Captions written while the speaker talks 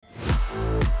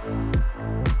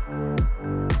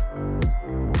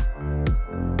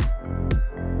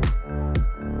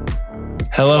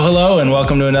Hello, hello, and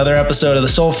welcome to another episode of the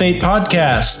Soul Fate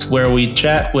podcast, where we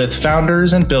chat with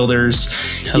founders and builders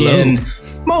in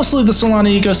mostly the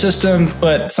Solana ecosystem,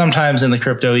 but sometimes in the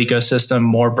crypto ecosystem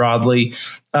more broadly.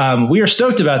 We are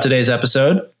stoked about today's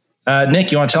episode.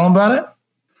 Nick, you want to tell them about it?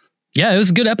 Yeah, it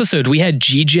was a good episode. We had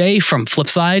GJ from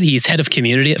Flipside. He's head of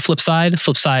community at Flipside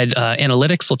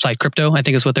Analytics, Flipside Crypto, I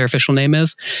think is what their official name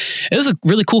is. It was a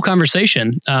really cool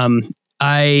conversation.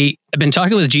 I've been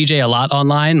talking with GJ a lot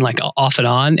online, like off and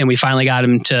on, and we finally got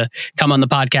him to come on the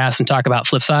podcast and talk about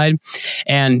Flipside.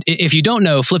 And if you don't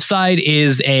know, Flipside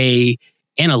is a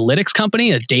analytics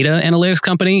company, a data analytics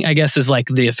company, I guess is like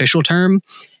the official term.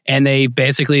 And they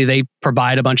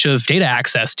provide a bunch of data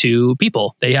access to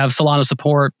people. They have Solana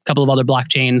support, a couple of other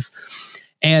blockchains.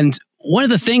 And one of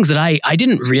the things that I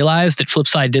didn't realize that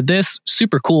Flipside did this,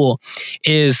 super cool,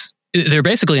 is they're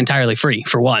basically entirely free,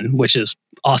 for one, which is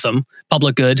awesome.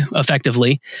 Public good,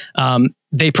 effectively.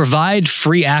 They provide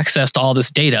free access to all this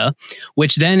data,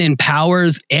 which then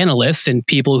empowers analysts and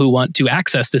people who want to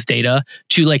access this data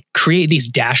to like create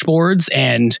these dashboards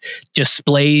and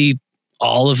display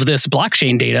all of this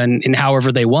blockchain data in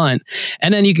however they want.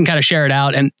 And then you can kind of share it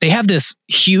out. And they have this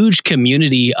huge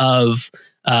community of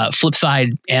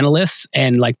Flipside analysts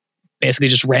and like basically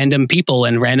just random people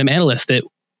and random analysts that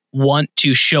want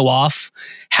to show off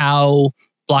how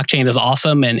blockchain is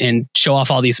awesome and show off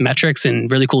all these metrics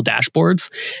and really cool dashboards.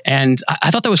 And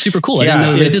I thought that was super cool. I didn't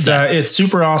know they did that. It's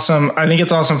super awesome. I think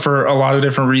it's awesome for a lot of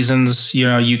different reasons. You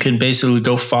know, you can basically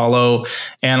go follow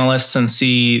analysts and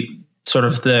see sort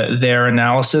of their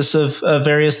analysis of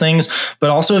various things. But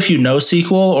also if you know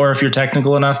SQL, or if you're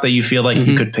technical enough that you feel like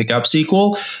you could pick up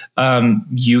SQL,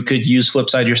 you could use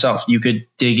Flipside yourself. You could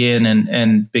dig in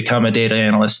and become a data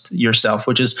analyst yourself,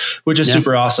 which is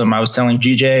super awesome. I was telling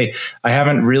GJ, I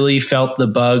haven't really felt the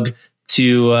bug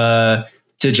to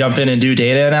jump in and do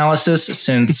data analysis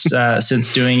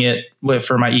since doing it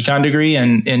for my econ degree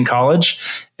in college.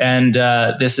 And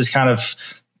this is kind of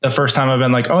the first time I've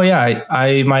been like, oh yeah,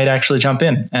 I might actually jump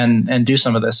in and do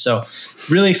some of this. So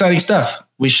really exciting stuff.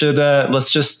 We should,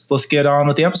 let's get on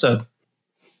with the episode.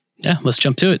 Yeah, let's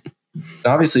jump to it.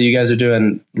 Obviously you guys are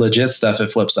doing legit stuff at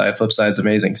Flipside. Flipside's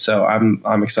amazing. So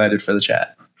I'm excited for the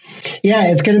chat.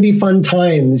 Yeah, it's going to be fun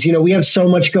times. You know, we have so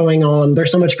much going on.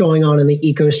 There's so much going on in the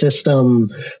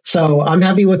ecosystem. So I'm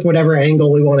happy with whatever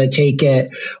angle we want to take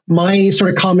it. My sort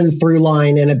of common through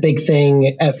line and a big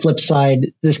thing at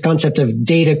Flipside, this concept of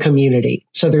data community.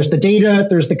 So there's the data,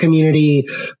 there's the community,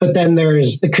 but then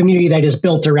there's the community that is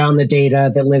built around the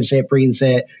data, that lives it, breathes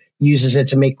it, uses it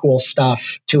to make cool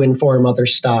stuff, to inform other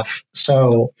stuff.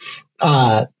 So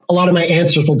a lot of my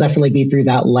answers will definitely be through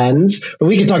that lens, but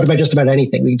we can talk about just about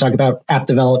anything. We can talk about app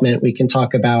development. We can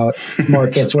talk about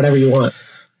markets, whatever you want.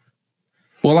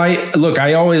 Well,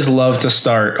 I always love to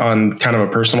start on kind of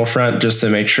a personal front, just to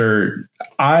make sure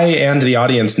I and the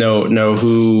audience know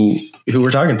who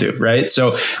we're talking to, right?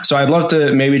 So I'd love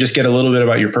to maybe just get a little bit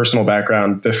about your personal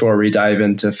background before we dive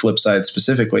into Flipside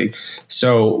specifically.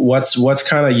 So what's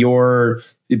kind of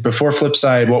before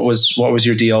Flipside, what was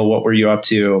your deal? What were you up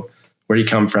to? Where do you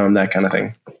come from? That kind of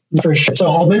thing. For sure. So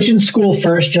I'll mention school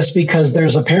first, just because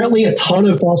there's apparently a ton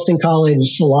of Boston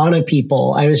College Solana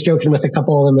people. I was joking with a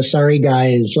couple of the Masari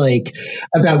guys, like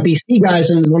about BC guys,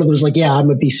 and one of them was like, yeah, I'm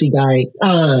a BC guy.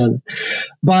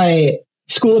 But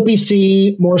school at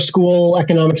BC, more school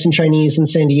economics and Chinese in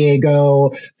San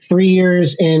Diego, 3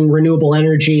 years in renewable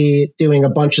energy, doing a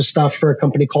bunch of stuff for a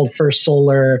company called First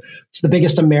Solar. It's the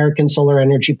biggest American solar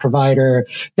energy provider.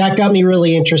 That got me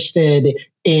really interested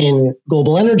in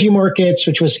global energy markets,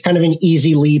 which was kind of an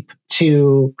easy leap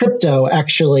to crypto.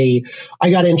 Actually,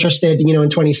 I got interested, in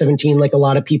 2017, like a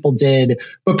lot of people did,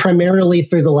 but primarily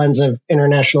through the lens of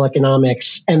international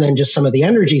economics and then just some of the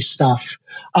energy stuff.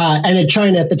 And in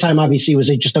China at the time, obviously, was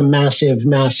just a massive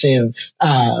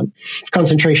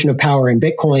concentration of power in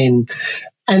Bitcoin.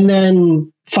 And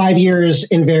then 5 years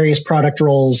in various product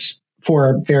roles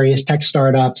for various tech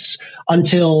startups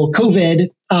until COVID,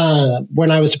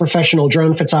 when I was a professional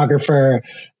drone photographer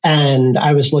and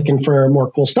I was looking for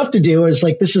more cool stuff to do. I was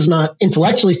like, this is not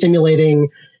intellectually stimulating.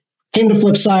 Came to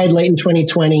Flipside late in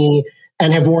 2020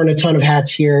 and have worn a ton of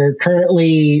hats here.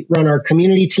 Currently run our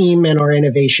community team and our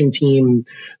innovation team,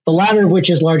 the latter of which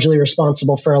is largely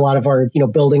responsible for a lot of our,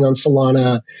 building on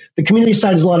Solana. The community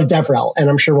side is a lot of DevRel, and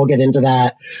I'm sure we'll get into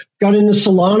that. Got into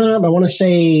Solana, I want to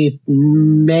say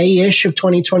May-ish of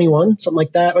 2021, something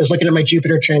like that. I was looking at my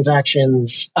Jupiter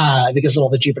transactions because of all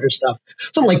the Jupiter stuff,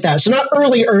 something like that. So not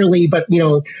early, but,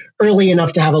 early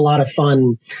enough to have a lot of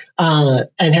fun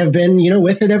and have been,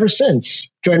 with it ever since.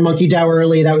 Joined Monkey DAO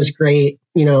early. That was great.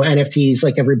 NFTs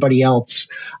like everybody else.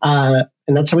 And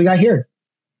that's how we got here.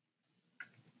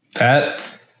 That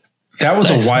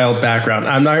was nice. A wild background.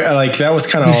 I'm not like, that was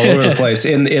kind of all over the place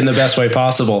in the best way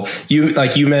possible.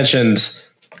 You mentioned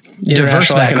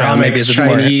diverse background, maybe is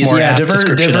Chinese. More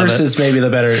diverse is maybe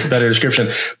the better description.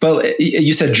 But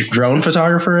you said drone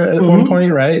photographer at one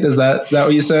point, right? Is that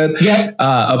what you said? Yeah.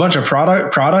 A bunch of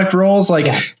product roles. Like,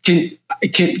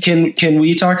 can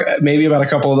we talk maybe about a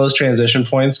couple of those transition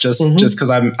points? Just because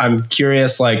I'm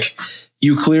curious. Like,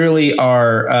 you clearly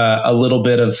are a little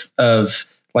bit of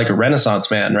like a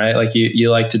Renaissance man, right? Like you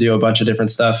like to do a bunch of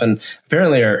different stuff and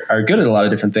apparently are good at a lot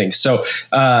of different things. So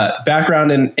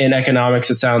background in economics,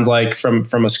 it sounds like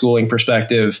from a schooling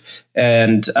perspective,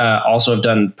 and also have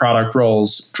done product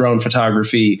roles, drone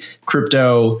photography,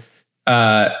 crypto.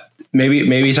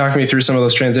 Maybe talk me through some of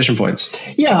those transition points.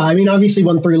 Yeah, I mean, obviously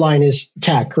one through line is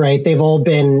tech, right? They've all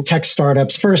been tech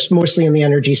startups, first mostly on the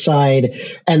energy side,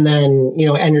 and then,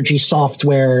 energy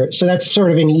software. So that's sort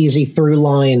of an easy through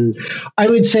line. I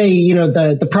would say,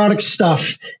 the product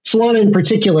stuff, Solana in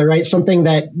particular, right? Something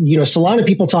that, Solana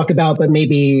people talk about, but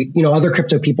maybe, other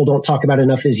crypto people don't talk about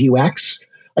enough is UX.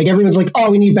 Like everyone's like, oh,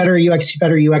 we need better UX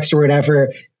or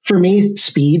whatever. For me,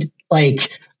 speed, like,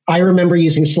 I remember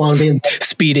using Solana.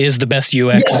 Speed is the best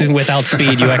UX. Yeah. Without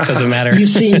speed, UX doesn't matter.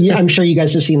 I'm sure you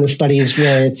guys have seen the studies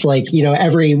where it's like,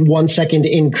 every 1 second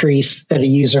increase that a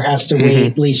user has to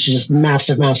wait leads to just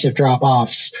massive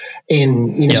drop-offs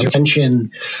in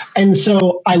retention. And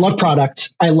so I love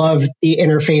product. I love the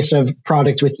interface of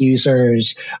product with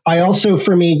users. I also,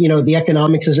 for me, the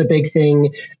economics is a big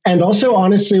thing. And also,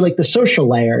 honestly, like the social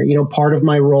layer, part of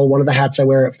my role, one of the hats I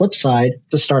wear at Flipside,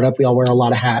 it's a startup. We all wear a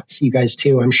lot of hats. You guys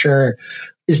too, I'm sure,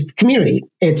 is community.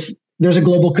 There's a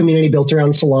global community built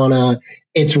around Solana.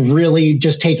 It's really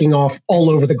just taking off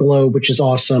all over the globe, which is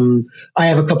awesome. I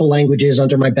have a couple languages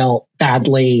under my belt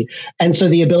badly. And so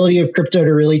the ability of crypto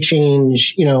to really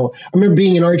change, I remember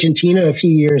being in Argentina a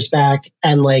few years back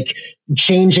and like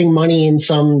changing money in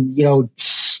some,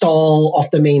 stall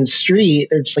off the main street.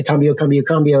 They're just like cambio.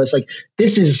 It's like,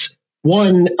 this is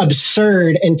one,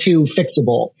 absurd, and two,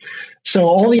 fixable. So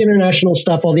all the international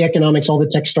stuff, all the economics, all the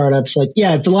tech startups, like,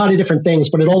 yeah, it's a lot of different things,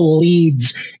 but it all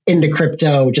leads into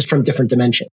crypto just from different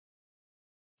dimensions.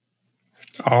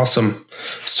 Awesome.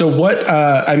 So what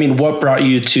brought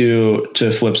you to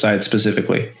Flipside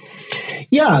specifically?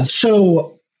 Yeah.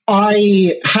 So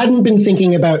I hadn't been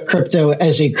thinking about crypto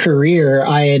as a career.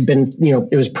 I had been,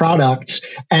 it was product,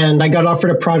 and I got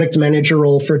offered a product manager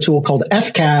role for a tool called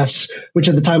FCAS, which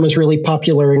at the time was really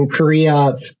popular in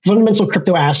Korea, Fundamental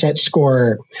Crypto Asset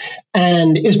Score.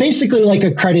 And it was basically like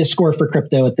a credit score for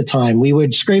crypto at the time. We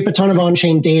would scrape a ton of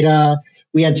on-chain data.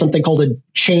 We had something called a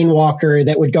chain walker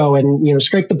that would go and,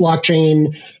 scrape the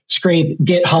blockchain, scrape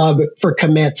GitHub for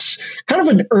commits, kind of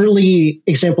an early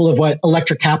example of what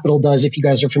Electric Capital does, if you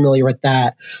guys are familiar with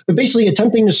that. But basically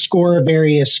attempting to score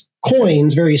various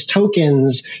coins, various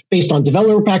tokens based on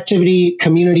developer activity,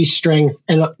 community strength,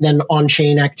 and then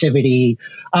on-chain activity.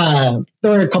 There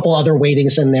are a couple other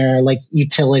weightings in there, like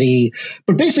utility,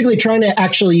 but basically trying to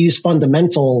actually use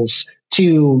fundamentals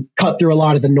to cut through a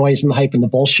lot of the noise and the hype and the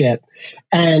bullshit.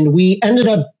 And we ended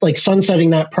up like sunsetting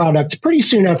that product pretty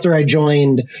soon after I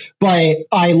joined, but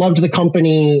I loved the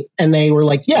company and they were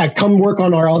like, yeah, come work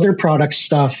on our other product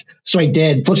stuff. So I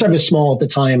did. Flipside was small at the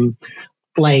time,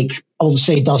 like I'll just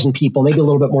say a dozen people, maybe a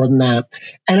little bit more than that.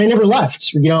 And I never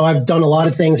left. I've done a lot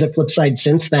of things at Flipside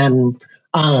since then.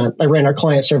 I ran our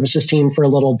client services team for a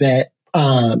little bit.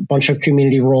 Bunch of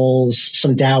community roles,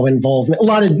 some DAO involvement, a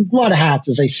lot of hats,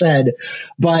 as I said,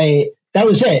 but that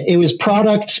was it. It was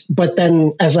product. But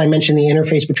then, as I mentioned, the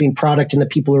interface between product and the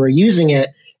people who are using it.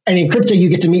 And in crypto, you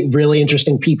get to meet really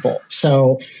interesting people.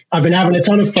 So I've been having a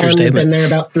ton of fun. Been there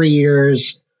about 3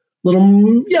 years,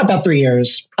 about 3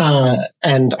 years,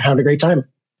 and had a great time.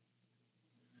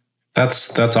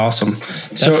 That's awesome.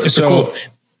 That's super cool.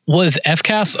 Was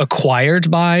FCAS acquired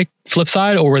by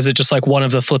Flipside, or was it just like one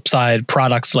of the Flipside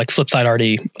products, like Flipside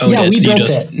already owned it? So you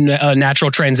just a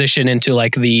natural transition into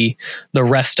like the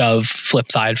rest of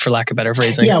Flipside, for lack of better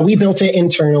phrasing. Yeah, we built it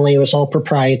internally. It was all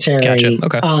proprietary. Gotcha.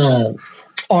 Okay.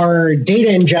 Our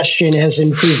data ingestion has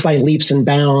improved by leaps and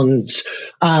bounds.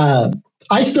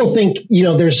 I still think,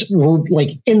 there's like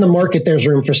in the market, there's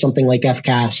room for something like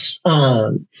FCAS,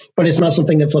 but it's not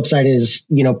something that Flipside is,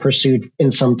 pursued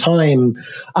in some time.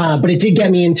 But it did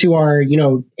get me into our,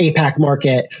 APAC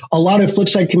market. A lot of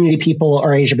Flipside community people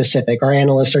are Asia Pacific. Our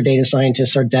analysts, our data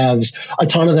scientists, our devs, a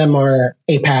ton of them are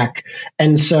APAC.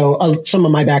 And so some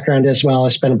of my background as well, I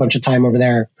spent a bunch of time over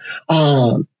there.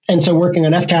 And so working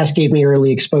on FCAS gave me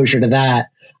early exposure to that,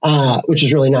 which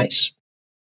is really nice.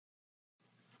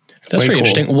 That's pretty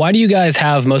interesting. Why do you guys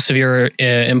have most of your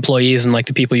employees and like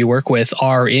the people you work with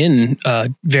are in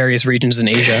various regions in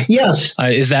Asia? Yes.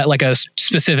 Is that like a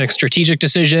specific strategic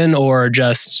decision or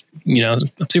just, I'm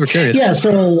super curious. Yeah.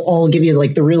 So I'll give you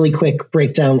like the really quick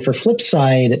breakdown for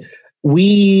Flipside.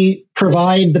 We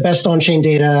provide the best on-chain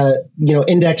data,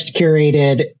 indexed,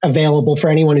 curated, available for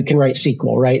anyone who can write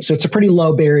SQL, right? So it's a pretty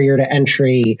low barrier to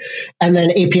entry. And then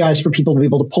APIs for people to be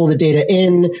able to pull the data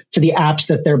in to the apps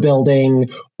that they're building,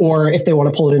 or if they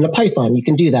want to pull it into Python, you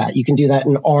can do that. You can do that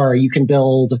in R. You can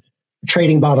build a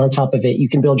trading bot on top of it. You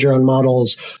can build your own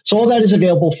models. So all that is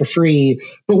available for free,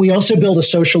 but we also build a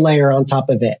social layer on top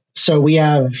of it. So we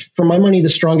have, for my money, the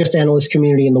strongest analyst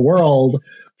community in the world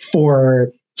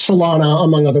for Solana,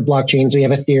 among other blockchains. We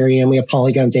have Ethereum, we have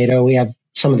Polygon data, we have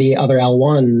some of the other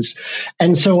L1s.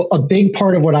 And so a big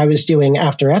part of what I was doing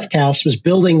after FCAS was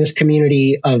building this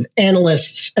community of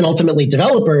analysts and ultimately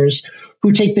developers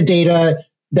who take the data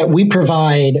that we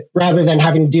provide rather than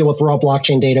having to deal with raw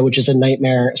blockchain data, which is a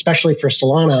nightmare, especially for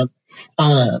Solana,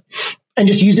 and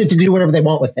just use it to do whatever they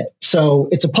want with it. So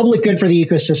it's a public good for the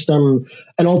ecosystem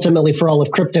and ultimately for all of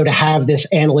crypto to have this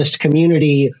analyst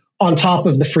community on top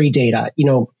of the free data,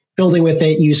 building with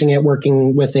it, using it,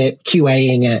 working with it,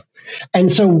 QAing it.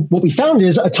 And so what we found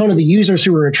is a ton of the users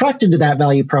who were attracted to that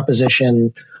value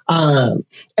proposition and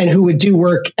who would do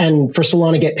work and for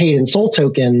Solana get paid in SOL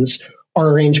tokens, our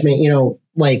arrangement,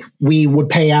 like we would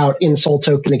pay out in SOL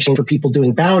token exchange for people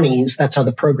doing bounties. That's how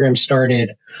the program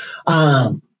started.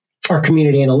 Our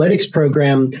community analytics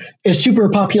program is super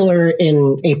popular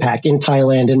in APAC, in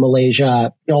Thailand, in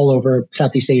Malaysia, all over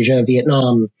Southeast Asia,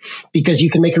 Vietnam, because you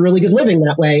can make a really good living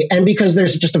that way. And because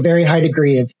there's just a very high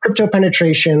degree of crypto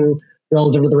penetration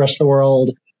relative to the rest of the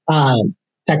world,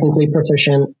 technically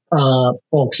proficient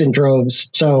folks in droves.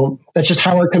 So that's just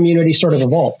how our community sort of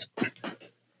evolved.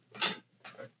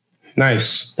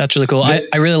 Nice. That's really cool. I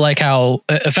really like how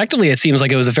effectively it seems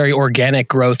like it was a very organic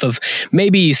growth of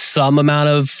maybe some amount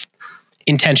of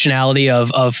intentionality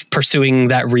of pursuing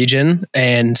that region,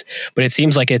 but it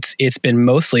seems like it's been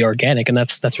mostly organic, and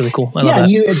that's really cool. I love that.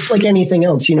 It's like anything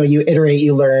else. You iterate,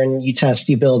 you learn, you test,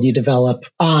 you build, you develop,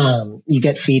 you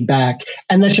get feedback,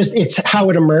 and it's how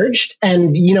it emerged.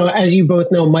 And as you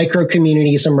both know, micro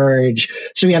communities emerge.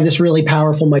 So we have this really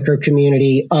powerful micro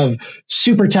community of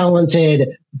super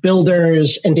talented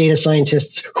builders and data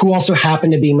scientists who also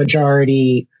happen to be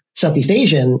majority Southeast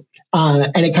Asian.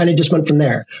 And it kind of just went from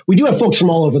there. We do have folks from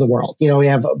all over the world. We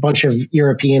have a bunch of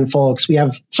European folks. We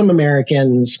have some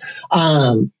Americans.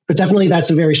 But definitely that's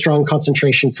a very strong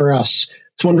concentration for us.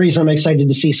 It's one reason I'm excited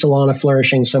to see Solana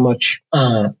flourishing so much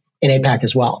in APAC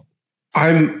as well.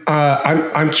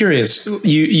 I'm curious.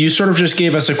 You sort of just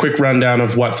gave us a quick rundown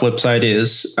of what Flipside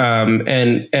is.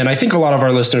 And I think a lot of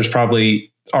our listeners probably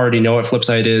already know what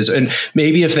Flipside is, and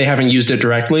maybe if they haven't used it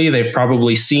directly, they've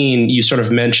probably seen, you sort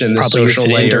of mentioned the social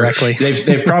layer indirectly.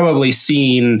 They've probably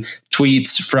seen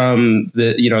tweets from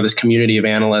this community of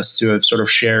analysts who have sort of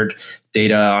shared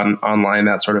data online,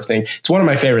 that sort of thing. It's one of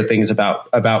my favorite things about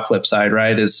Flipside,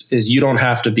 right? Is you don't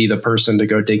have to be the person to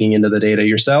go digging into the data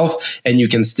yourself, and you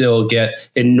can still get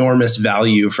enormous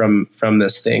value from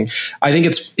this thing. I think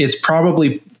it's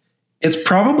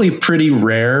probably pretty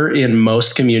rare in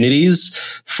most communities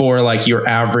for like your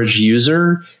average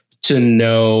user to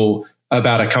know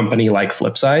about a company like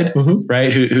Flipside,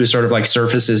 right? Who sort of like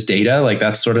surfaces data, like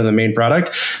that's sort of the main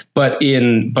product. But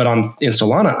in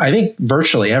Solana, I think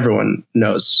virtually everyone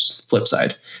knows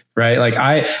Flipside, right? Like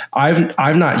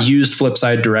I've not used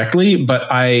Flipside directly, but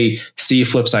I see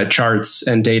Flipside charts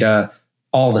and data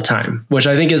all the time, which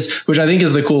I think is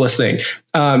the coolest thing.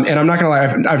 And I'm not gonna lie,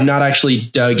 I've not actually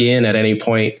dug in at any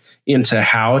point into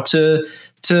how to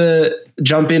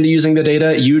jump into using the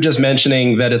data. You just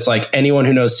mentioning that it's like anyone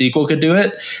who knows SQL could do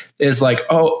it is like,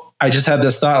 oh, I just had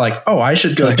this thought like, oh, I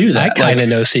should go do that. I kind of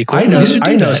know SQL. I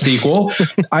know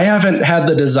SQL. I haven't had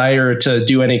the desire to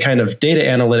do any kind of data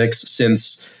analytics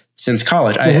since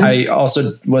college. I also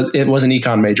it was an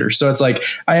econ major. So it's like,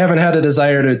 I haven't had a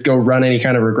desire to go run any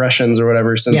kind of regressions or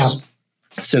whatever since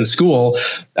school.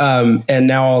 And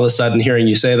now all of a sudden hearing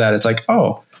you say that, it's like,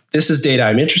 oh, this is data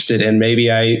I'm interested in.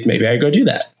 Maybe I go do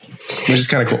that, which is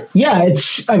kind of cool. Yeah.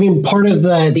 Part of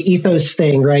the ethos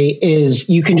thing, right, is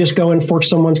you can just go and fork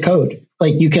someone's code.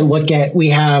 Like you can we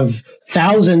have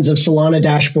thousands of Solana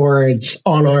dashboards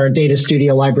on our Data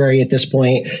Studio library at this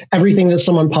point. Everything that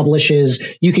someone publishes,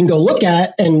 you can go look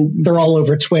at, and they're all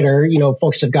over Twitter.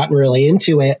 Folks have gotten really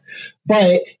into it.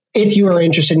 But if you are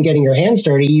interested in getting your hands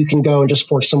dirty, you can go and just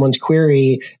fork someone's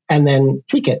query and then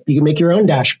tweak it. You can make your own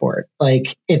dashboard.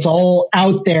 Like, it's all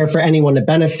out there for anyone to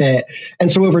benefit.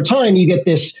 And so over time, you get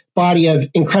this body of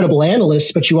incredible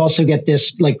analysts, but you also get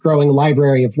this like growing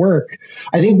library of work.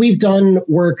 I think we've done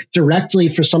work directly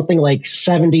for something like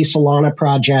 70 Solana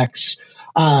projects.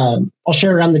 I'll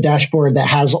share around the dashboard that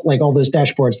has like all those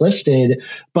dashboards listed,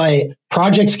 but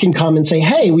projects can come and say,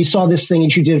 hey, we saw this thing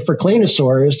that you did for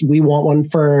Claynosaurs. We want one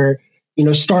for,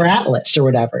 Star Atlas or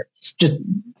whatever. It's just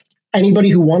anybody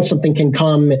who wants something can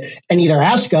come and either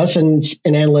ask us and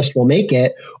an analyst will make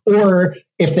it, or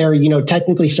if they're,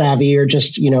 technically savvy or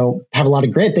just, have a lot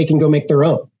of grit, they can go make their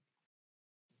own.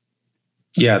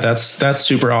 Yeah, that's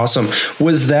super awesome.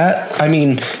 Was that, I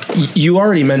mean, you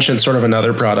already mentioned sort of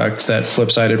another product that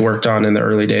Flipside had worked on in the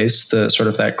early days, the sort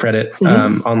of that credit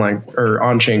online or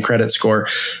on-chain credit score,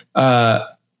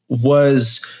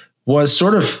 was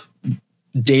sort of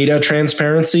data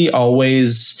transparency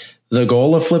always the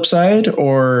goal of Flipside,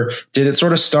 or did it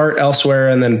sort of start elsewhere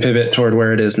and then pivot toward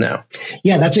where it is now?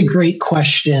 Yeah, that's a great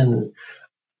question.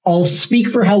 I'll speak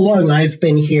for how long I've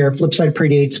been here. Flipside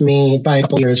predates me by a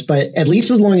couple years, but at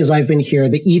least as long as I've been here,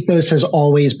 the ethos has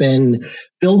always been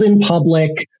build in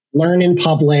public, learn in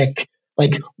public,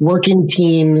 like work in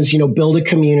teams, build a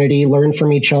community, learn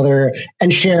from each other,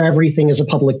 and share everything as a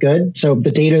public good. So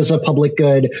the data is a public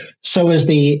good. So is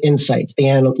the insights,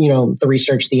 the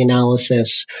research, the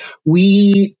analysis.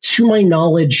 We, to my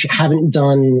knowledge, haven't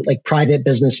done like private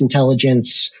business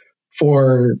intelligence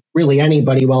for really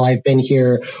anybody while I've been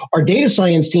here. Our data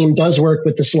science team does work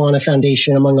with the Solana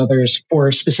Foundation, among others,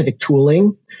 for specific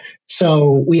tooling.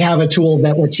 So we have a tool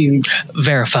that lets you...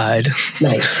 Verified.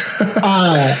 Nice.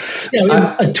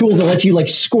 A tool that lets you like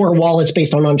score wallets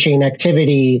based on on-chain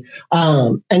activity.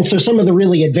 And so some of the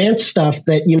really advanced stuff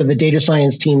that, the data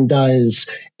science team does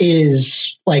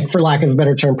is, like, for lack of a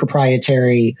better term,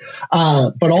 proprietary.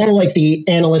 But all like the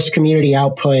analyst community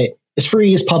output is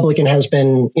free, is public, and has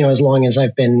been, as long as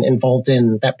I've been involved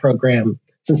in that program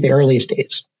since the earliest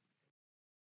days.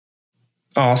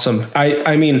 Awesome.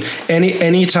 I mean,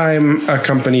 anytime a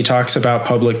company talks about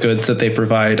public goods that they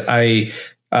provide, I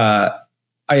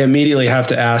immediately have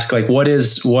to ask, like, what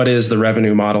is the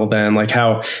revenue model then? Like,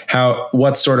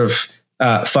 what's sort of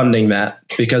funding that?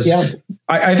 Because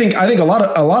I think a lot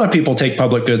of people take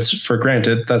public goods for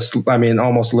granted. That's, I mean,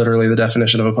 almost literally the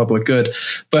definition of a public good.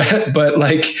 But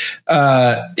like,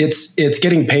 it's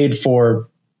getting paid for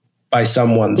by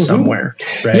someone somewhere,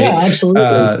 right? Yeah,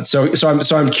 absolutely.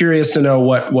 So I'm curious to know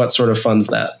what sort of funds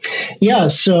that. Yeah.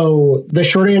 So the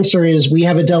short answer is we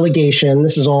have a delegation.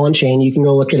 This is all on chain. You can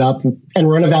go look it up and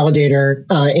run a validator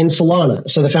in Solana.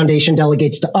 So the foundation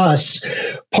delegates to us.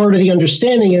 Part of the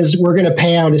understanding is we're going to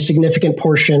pay out a significant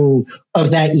portion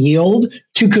of that yield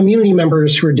to community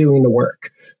members who are doing the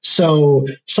work. So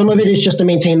some of it is just to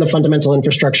maintain the fundamental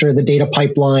infrastructure, the data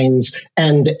pipelines,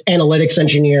 and analytics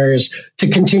engineers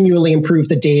to continually improve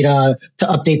the data, to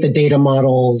update the data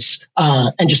models,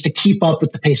 and just to keep up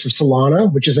with the pace of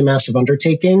Solana, which is a massive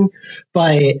undertaking.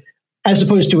 But as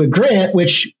opposed to a grant,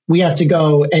 which we have to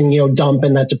go and dump,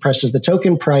 and that depresses the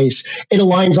token price, it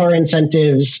aligns our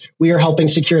incentives. We are helping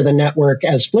secure the network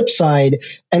as Flipside,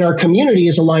 and our community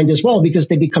is aligned as well because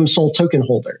they become sole token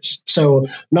holders. So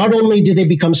not only do they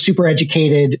become super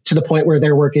educated to the point where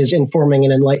their work is informing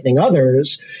and enlightening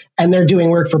others, and they're doing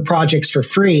work for projects for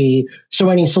free. So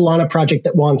any Solana project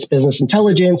that wants business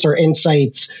intelligence or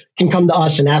insights can come to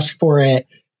us and ask for it,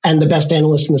 and the best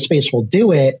analysts in the space will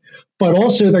do it. But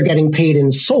also they're getting paid in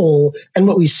SOL. And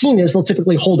what we've seen is they'll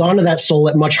typically hold on to that SOL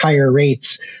at much higher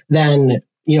rates than,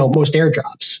 most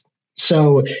airdrops.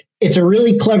 So it's a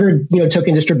really clever,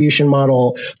 token distribution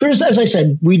model. There's, as I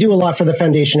said, we do a lot for the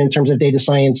foundation in terms of data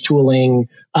science tooling.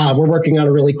 We're working on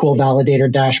a really cool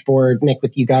validator dashboard, Nick,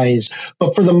 with you guys.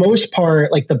 But for the most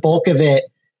part, like the bulk of it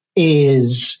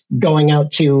is going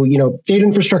out to, data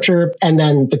infrastructure and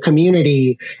then the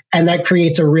community. And that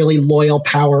creates a really loyal,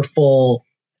 powerful,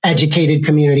 educated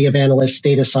community of analysts,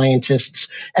 data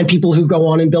scientists, and people who go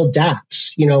on and build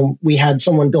dApps. We had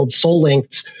someone build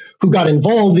SolLinked who got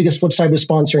involved because Flipside was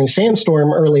sponsoring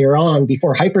Sandstorm earlier on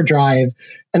before Hyperdrive,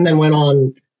 and then went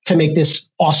on to make this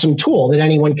awesome tool that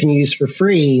anyone can use for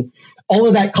free. All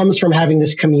of that comes from having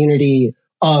this community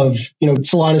of,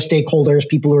 Solana stakeholders,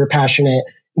 people who are passionate,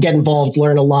 get involved,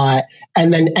 learn a lot,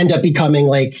 and then end up becoming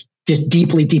like just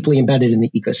deeply, deeply embedded in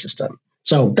the ecosystem.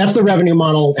 So that's the revenue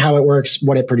model, how it works,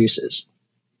 what it produces.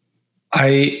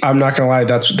 I'm not gonna lie,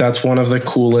 that's one of the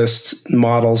coolest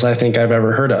models I think I've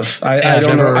ever heard of. I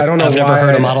don't know I've why. never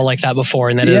heard a model like that before,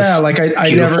 and that is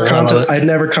I'd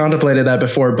never contemplated that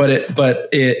before, but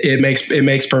it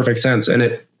makes perfect sense,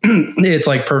 and it's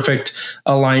like perfect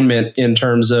alignment in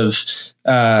terms of,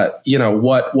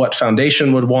 what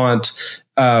foundation would want.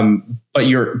 But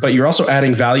you're also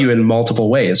adding value in multiple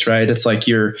ways, right? It's like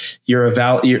you're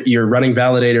running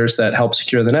validators that help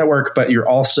secure the network, but you're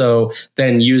also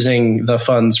then using the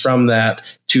funds from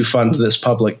that to fund this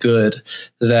public good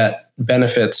that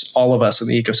benefits all of us in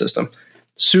the ecosystem.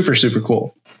 Super, super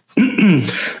cool.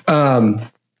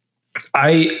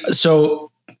 I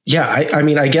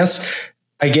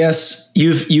guess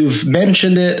you've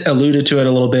mentioned it, alluded to it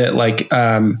a little bit, like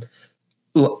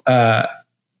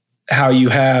how you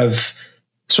have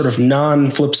sort of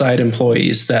non-Flipside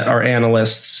employees that are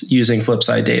analysts using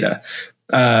Flipside data,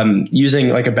 using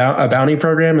like a bounty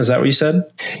program. Is that what you said?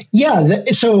 Yeah.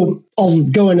 So I'll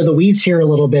go into the weeds here a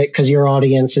little bit because your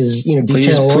audience is, detail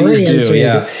please oriented. do,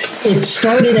 yeah. It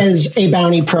started as a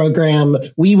bounty program.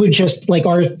 We would just like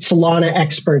our Solana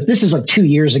experts. This is like 2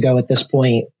 years ago at this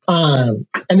point. And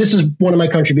this is one of my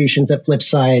contributions at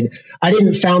Flipside. I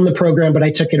didn't found the program, but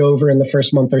I took it over in the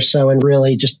first month or so and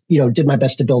really just, did my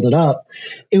best to build it up.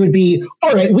 It would be,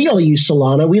 all right, we all use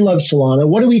Solana. We love Solana.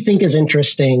 What do we think is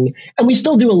interesting? And we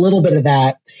still do a little bit of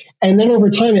that. And then over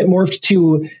time, it morphed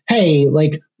to, hey,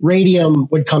 like Radium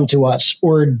would come to us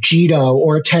or Jito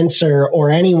or Tensor or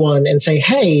anyone and say,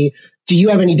 hey, do you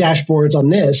have any dashboards on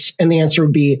this? And the answer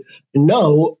would be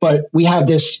no, but we have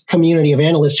this community of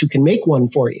analysts who can make one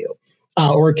for you,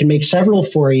 or can make several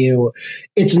for you.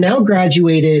 It's now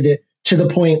graduated to the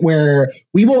point where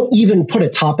we won't even put a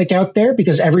topic out there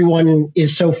because everyone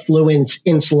is so fluent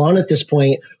in Solana at this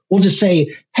point. We'll just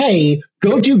say, hey,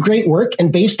 go do great work.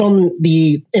 And based on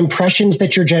the impressions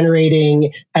that you're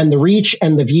generating and the reach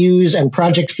and the views and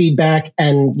project feedback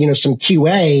and, some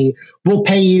QA, we'll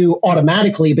pay you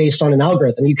automatically based on an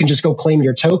algorithm. You can just go claim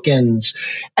your tokens.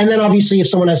 And then obviously if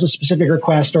someone has a specific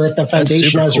request or if the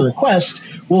foundation has a request,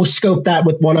 we'll scope that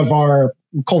with one of our,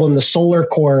 call them the Solar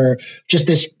Core, just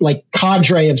this like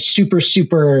cadre of super,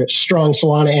 super strong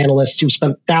Solana analysts who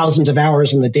spent thousands of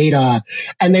hours in the data,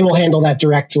 and they will handle that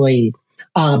directly.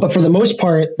 But for the most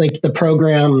part, like the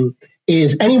program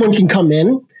is anyone can come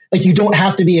in. Like you don't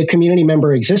have to be a community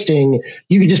member existing.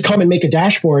 You can just come and make a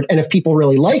dashboard. And if people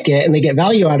really like it and they get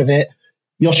value out of it,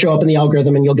 you'll show up in the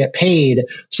algorithm and you'll get paid.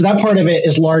 So that part of it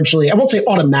is largely, I won't say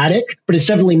automatic, but it's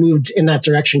definitely moved in that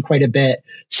direction quite a bit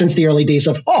since the early days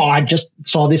of, I just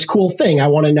saw this cool thing. I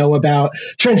want to know about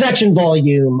transaction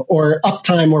volume or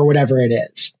uptime or whatever it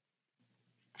is.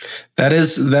 That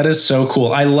is so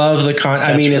cool. I love the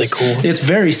it's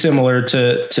very similar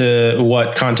to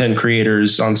what content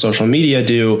creators on social media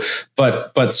do,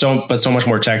 but so much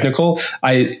more technical.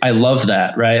 I love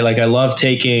that, right? Like I love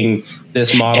taking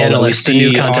this model analysts, that we see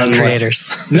the new content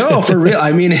creators. No, for real.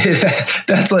 I mean,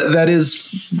 that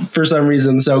is for some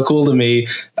reason so cool to me,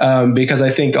 because I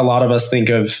think a lot of us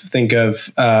think of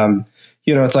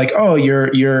it's like, oh,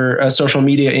 you're a social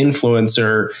media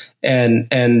influencer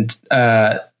and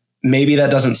maybe that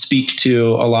doesn't speak to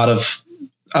a lot of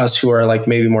us who are like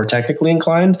maybe more technically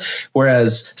inclined.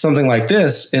 Whereas something like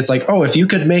this, it's like, oh, if you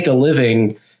could make a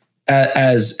living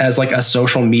as like a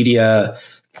social media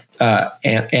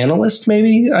analyst,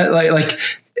 maybe like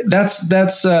that's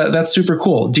super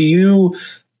cool. Do you?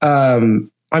 I'm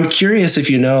curious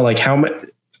if like how much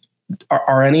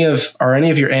are any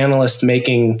of your analysts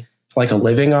making like a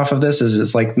living off of this? Is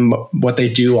this like what they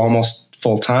do almost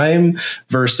full time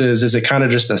versus is it kind of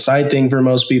just a side thing for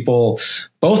most people?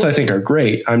 Both I think are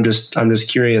great. I'm just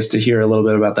curious to hear a little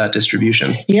bit about that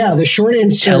distribution. Yeah. The short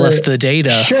answer. Tell us the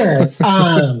data. Sure.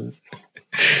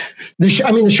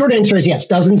 The short answer is yes.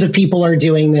 Dozens of people are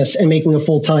doing this and making a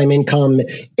full-time income.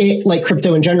 It, like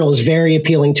crypto in general, is very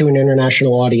appealing to an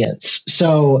international audience.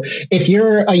 So if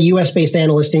you're a US-based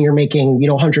analyst and you're making,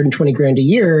 120 grand a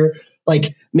year,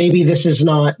 like maybe this is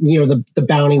not, the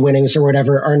bounty winnings or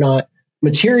whatever are not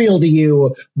material to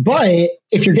you. But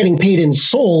if you're getting paid in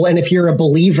SOL and if you're a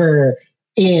believer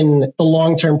in the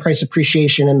long-term price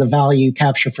appreciation and the value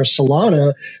capture for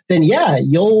Solana, then yeah,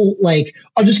 you'll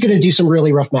I'm just going to do some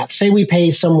really rough math. Say we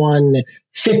pay someone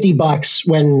 $50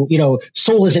 when,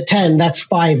 SOL is at 10, that's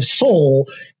 5 SOL.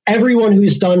 Everyone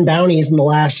who's done bounties in the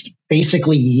last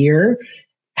basically year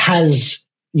has,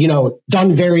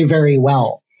 done very, very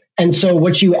well. And so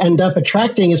what you end up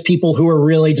attracting is people who are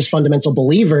really just fundamental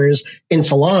believers in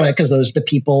Solana, because those are the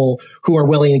people who are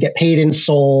willing to get paid in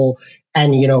SOL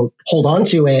and, hold on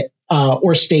to it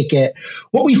or stake it.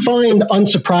 What we find,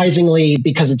 unsurprisingly,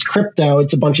 because it's crypto,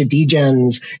 it's a bunch of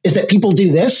degens, is that people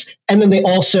do this and then they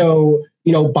also,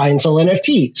 buy and sell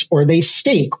NFTs, or they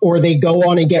stake, or they go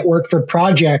on and get work for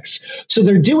projects. So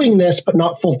they're doing this, but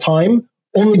not full time.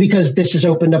 only because this has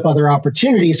opened up other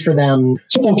opportunities for them.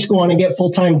 So folks go on and get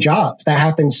full-time jobs. That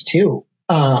happens too.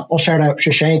 I'll shout out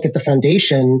Shashank at the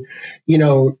foundation.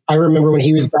 I remember when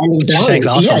he was grinding down.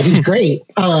 Awesome. Yeah, he's great.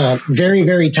 Very,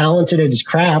 very talented at his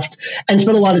craft and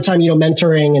spent a lot of time,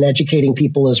 mentoring and educating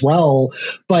people as well.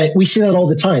 But we see that all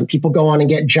the time. People go on and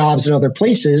get jobs in other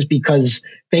places because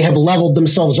they have leveled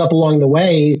themselves up along the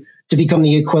way to become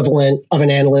the equivalent of an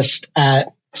analyst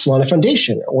at Solana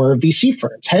Foundation or VC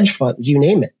firms, hedge funds, you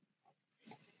name it.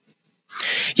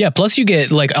 Yeah. Plus you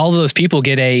get all of those people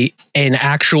get an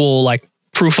actual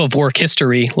proof of work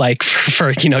history,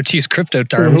 for to use crypto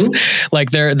terms,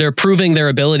 they're proving their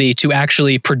ability to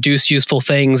actually produce useful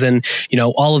things. And,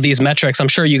 all of these metrics, I'm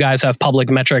sure you guys have public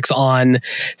metrics on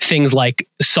things like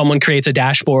someone creates a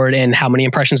dashboard and how many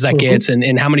impressions that gets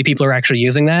and how many people are actually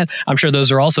using that. I'm sure those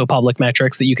are also public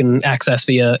metrics that you can access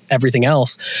via everything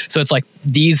else. So it's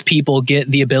these people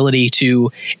get the ability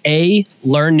to A,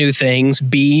 learn new things,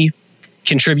 B,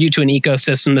 contribute to an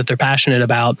ecosystem that they're passionate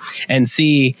about, and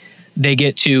C, they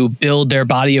get to build their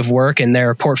body of work and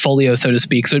their portfolio, so to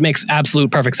speak. So it makes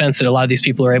absolute perfect sense that a lot of these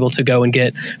people are able to go and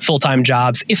get full-time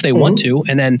jobs if they want to.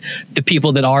 And then the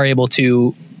people that are able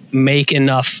to make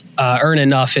enough, earn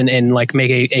enough and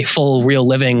make a full real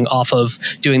living off of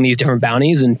doing these different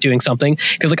bounties and doing something.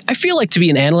 Because I feel to be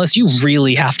an analyst, you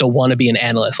really have to want to be an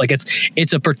analyst.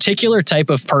 It's a particular type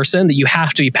of person that you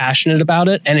have to be passionate about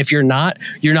it. And if you're not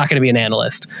going to be an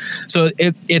analyst. So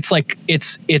it's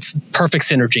perfect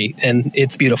synergy and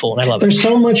it's beautiful. And I love it. There's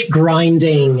so much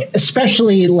grinding,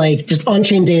 especially just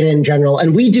on-chain data in general.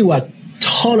 And we do a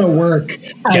ton of work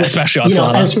as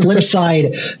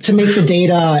Flipside to make the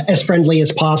data as friendly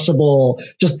as possible.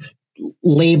 Just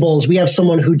labels. We have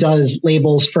someone who does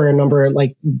labels for a number,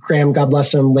 Graham, God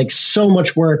bless him, so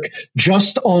much work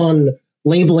just on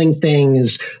labeling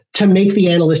things to make the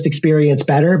analyst experience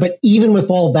better. But even with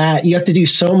all that, you have to do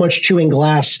so much chewing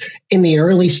glass in the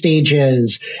early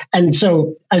stages. And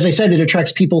so, as I said, it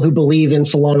attracts people who believe in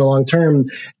Solana long term.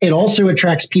 It also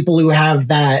attracts people who have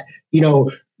that,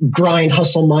 grind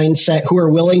hustle mindset, who are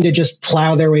willing to just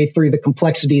plow their way through the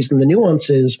complexities and the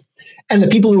nuances. And the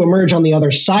people who emerge on the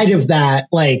other side of that,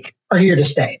 are here to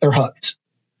stay. They're hooked.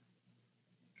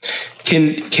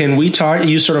 Can we talk,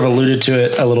 you sort of alluded to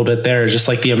it a little bit there, just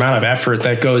the amount of effort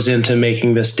that goes into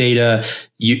making this data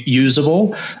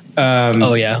usable. Can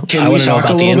we talk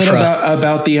a little bit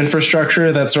about the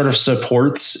infrastructure that sort of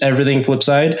supports everything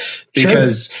Flipside?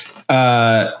 Because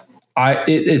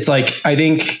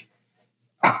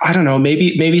I don't know,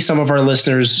 maybe some of our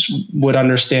listeners would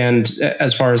understand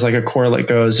as far as a correlate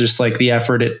goes, just the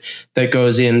effort that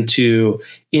goes into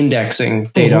indexing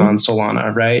data on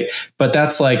Solana, right? But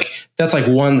that's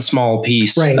one small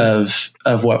piece of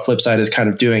what Flipside is kind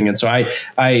of doing. And so I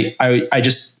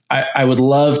would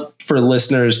love for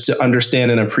listeners to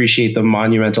understand and appreciate the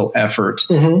monumental effort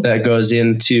that goes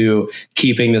into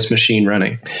keeping this machine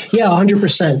running. Yeah,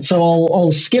 100%. So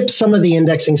I'll skip some of the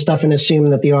indexing stuff and assume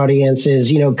that the audience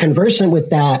is, conversant with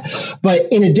that.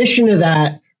 But in addition to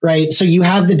that, right, so you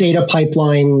have the data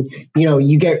pipeline,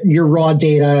 you get your raw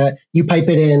data, you pipe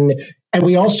it in. And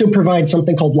we also provide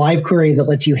something called Live Query that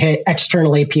lets you hit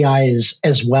external APIs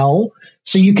as well.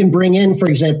 So you can bring in, for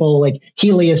example,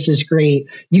 Helios is great.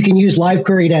 You can use Live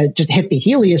Query to just hit the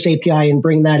Helios API and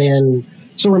bring that in.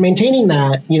 So we're maintaining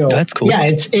that, That's cool. Yeah,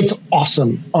 it's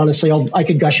awesome. Honestly, I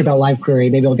could gush about Live Query.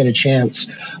 Maybe I'll get a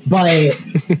chance. But,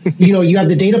 you have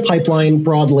the data pipeline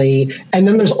broadly, and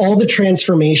then there's all the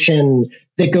transformation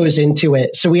that goes into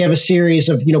it. So we have a series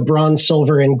of, bronze,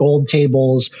 silver, and gold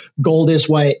tables. Gold is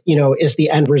what, is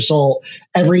the end result.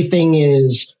 Everything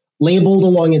is labeled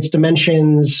along its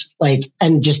dimensions,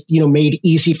 and just, made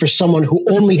easy for someone who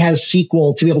only has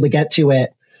SQL to be able to get to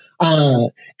it.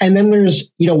 And then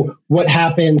there's, what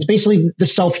happens, basically the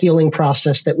self-healing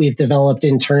process that we've developed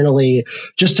internally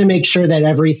just to make sure that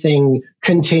everything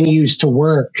continues to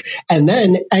work. And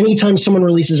then anytime someone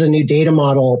releases a new data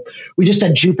model, we just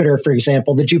had Jupyter, for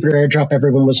example, the Jupyter airdrop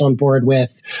everyone was on board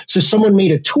with. So someone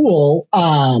made a tool,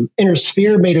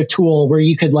 Innersphere made a tool where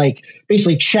you could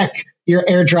basically check your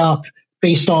airdrop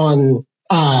based on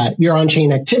your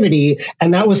on-chain activity,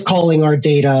 and that was calling our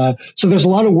data. So there's a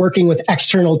lot of working with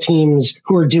external teams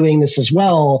who are doing this as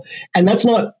well. And that's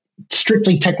not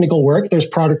strictly technical work. There's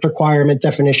product requirement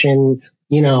definition,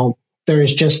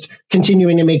 there's just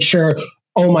continuing to make sure,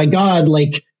 oh my God,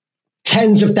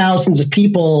 tens of thousands of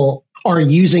people are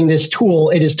using this tool.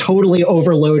 It is totally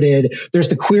overloaded. There's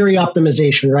the query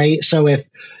optimization, right? So if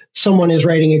someone is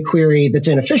writing a query that's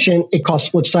inefficient, it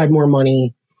costs Flipside more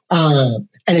money.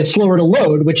 And it's slower to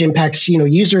load, which impacts,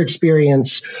 user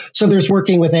experience. So there's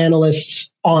working with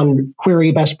analysts, on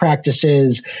query best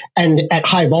practices. And at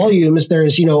high volumes,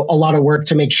 there's, a lot of work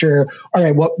to make sure, all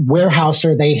right, what warehouse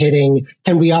are they hitting?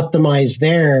 Can we optimize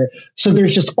there? So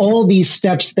there's just all these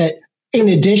steps that, in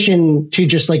addition to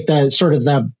just like the sort of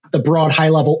the broad high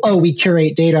level, we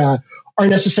curate data, are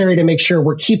necessary to make sure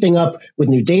we're keeping up with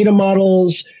new data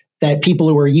models, that people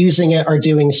who are using it are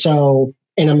doing so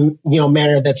in a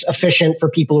manner that's efficient for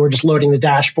people who are just loading the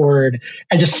dashboard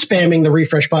and just spamming the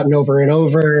refresh button over and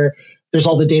over. There's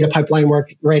all the data pipeline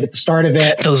work right at the start of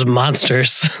it. Those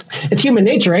monsters. It's human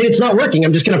nature, right? It's not working.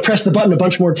 I'm just going to press the button a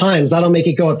bunch more times. That'll make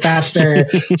it go up faster.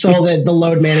 So all the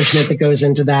load management that goes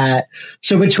into that.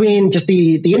 So between just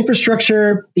the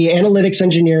infrastructure, the analytics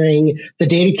engineering, the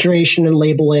data curation and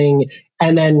labeling,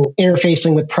 and then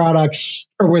interfacing with products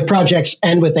or with projects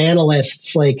and with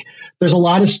analysts, like there's a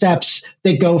lot of steps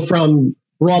that go from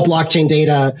raw blockchain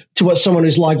data to what someone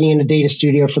who's logging into Data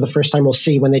Studio for the first time will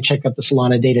see when they check out the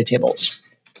Solana data tables.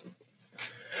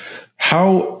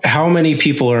 How many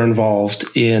people are involved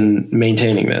in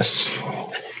maintaining this?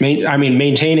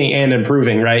 Maintaining and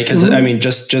improving, right? Because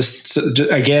just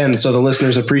again, so the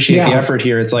listeners appreciate the effort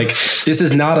here. It's like, this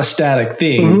is not a static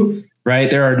thing.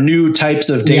 Right? There are new types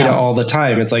of data all the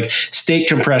time. It's like state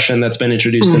compression that's been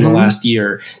introduced in the last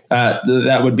year.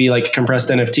 That would be like compressed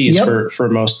NFTs for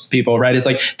most people, right? It's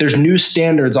like there's new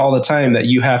standards all the time that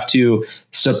you have to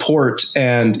support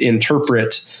and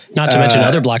interpret. Not to mention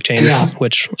other blockchains,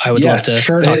 which I would love to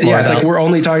talk more about. It's like we're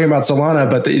only talking about Solana,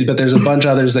 but there's a bunch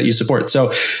of others that you support.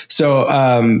 So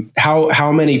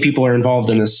how many people are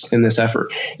involved in this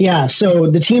effort? Yeah, so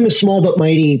the team is small but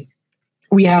mighty.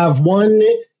 We have one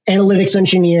analytics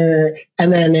engineer,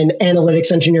 and then an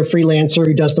analytics engineer freelancer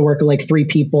who does the work of like 3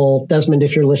 people. Desmond,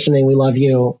 if you're listening, we love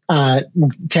you.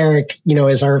 Tarek,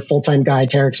 is our full-time guy.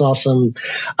 Tarek's awesome.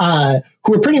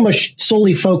 Who are pretty much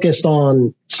solely focused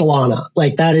on Solana.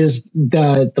 Like that is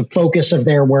the focus of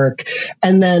their work.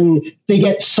 And then they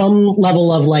get some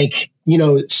level of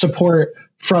support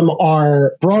from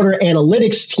our broader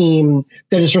analytics team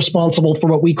that is responsible for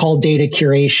what we call data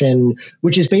curation,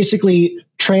 which is basically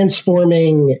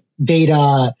transforming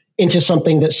data into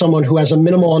something that someone who has a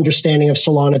minimal understanding of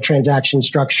Solana transaction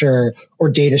structure or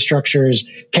data structures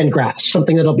can grasp,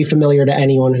 something that'll be familiar to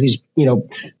anyone who's,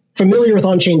 familiar with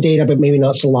on-chain data, but maybe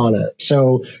not Solana.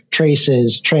 So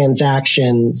traces,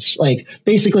 transactions, like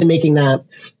basically making that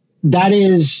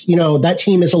is, that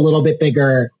team is a little bit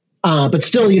bigger, but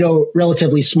still,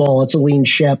 relatively small. It's a lean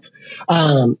ship.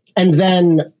 And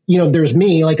then, there's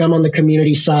me, like I'm on the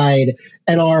community side,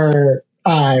 and our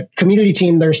community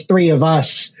team, there's 3 of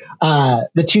us.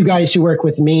 The 2 guys who work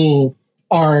with me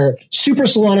are super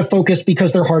Solana focused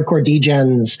because they're hardcore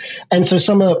degens. And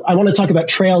so I want to talk about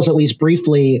Trails at least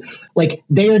briefly. Like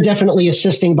they are definitely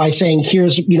assisting by saying,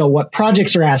 here's, what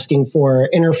projects are asking for,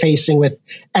 interfacing with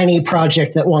any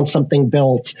project that wants something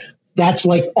built. That's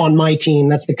like on my team.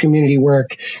 That's the community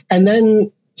work. And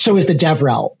then so is the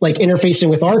DevRel, like interfacing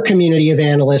with our community of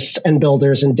analysts and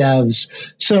builders and devs.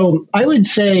 So I would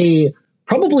say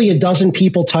probably a dozen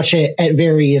people touch it at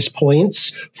various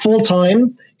points. Full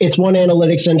time, it's one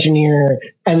analytics engineer,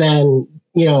 and then,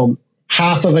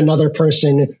 half of another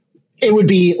person. It would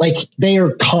be like they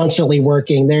are constantly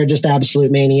working. They're just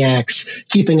absolute maniacs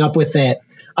keeping up with it.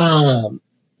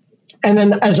 And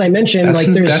then, as I mentioned,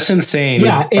 that's insane.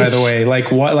 Yeah, by the way,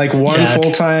 one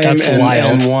full time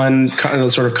and one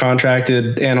sort of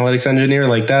contracted analytics engineer.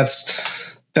 Like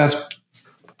that's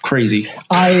crazy.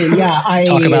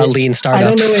 Talk about lean startups. I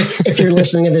don't know if you're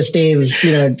listening to this, Dave,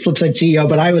 Flipside CEO,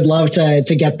 but I would love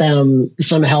to get them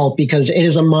some help because it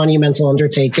is a monumental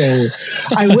undertaking.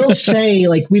 I will say,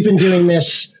 we've been doing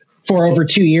this for over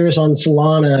 2 years on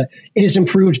Solana. It has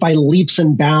improved by leaps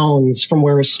and bounds from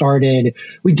where it started.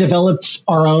 We developed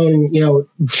our own,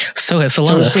 so has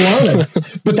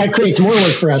Solana. But that creates more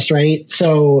work for us, right?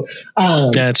 So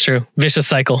yeah, it's true. Vicious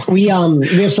cycle. We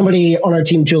have somebody on our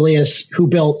team, Julius, who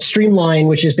built Streamline,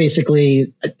 which is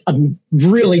basically, I'm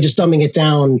really just dumbing it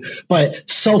down, but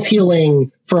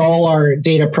self-healing for all our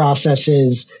data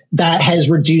processes. That has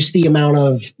reduced the amount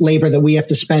of labor that we have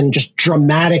to spend just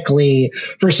dramatically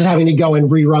versus having to go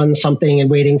and rerun something and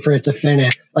waiting for it to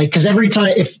finish. Because every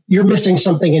time, if you're missing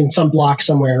something in some block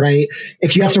somewhere, right?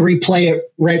 If you have to replay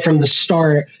it right from the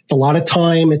start, it's a lot of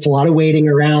time, it's a lot of waiting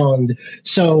around.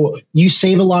 So you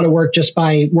save a lot of work just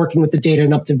by working with the data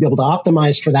enough to be able to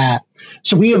optimize for that.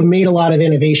 So we have made a lot of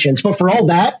innovations, but for all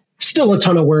that, still a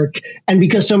ton of work. And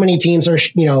because so many teams are,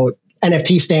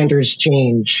 NFT standards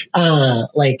change,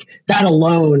 that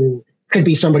alone could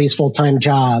be somebody's full-time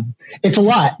job. It's a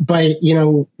lot, but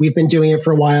we've been doing it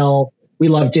for a while. We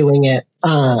love doing it.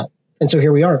 And so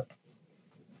here we are.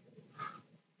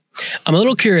 I'm a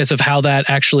little curious of how that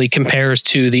actually compares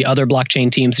to the other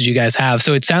blockchain teams that you guys have.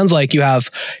 So it sounds like you have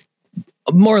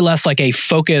more or less like a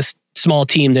focused small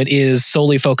team that is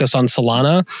solely focused on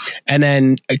Solana. And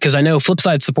then, because I know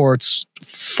Flipside supports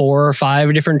 4 or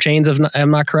 5 different chains, if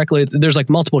I'm not correctly, there's like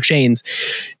multiple chains.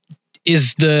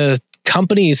 Is the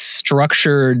company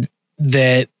structured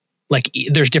that like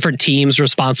there's different teams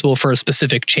responsible for a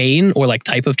specific chain or like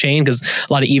type of chain? Because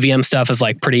a lot of EVM stuff is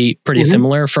like pretty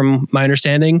similar from my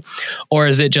understanding. Or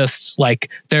is it just like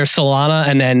there's Solana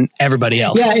and then everybody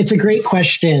else? Yeah, it's a great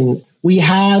question. We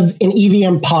have an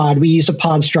EVM pod. We use a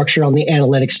pod structure on the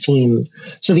analytics team.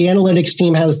 So the analytics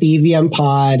team has the EVM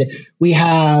pod. We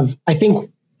have, I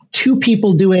think, 2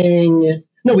 people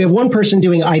we have 1 person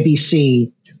doing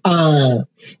IBC. And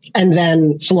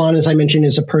then Solana, as I mentioned,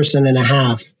 is a person and a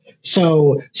half.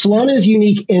 So Solana is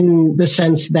unique in the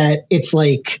sense that it's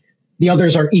like the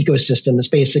others are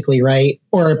ecosystems, basically, right?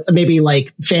 Or maybe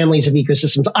like families of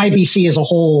ecosystems. IBC as a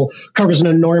whole covers an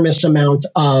enormous amount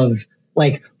of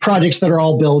like projects that are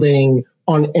all building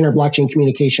on inter-blockchain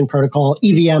communication protocol.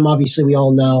 EVM, obviously, we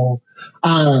all know.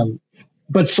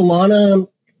 But Solana,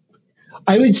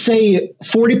 I would say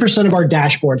 40% of our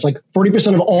dashboards, like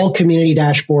 40% of all community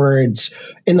dashboards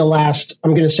in the last,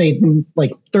 I'm going to say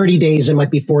like 30 days, it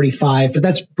might be 45, but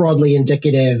that's broadly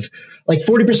indicative. Like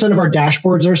 40% of our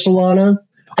dashboards are Solana.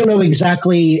 I don't know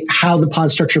exactly how the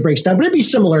pod structure breaks down, but it'd be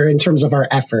similar in terms of our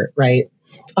effort, right?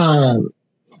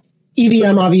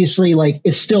 EVM obviously like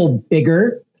is still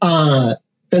bigger than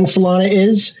Solana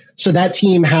is. So that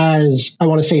team has, I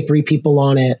want to say 3 people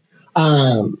on it.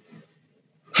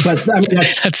 But I mean,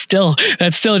 that's still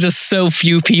just so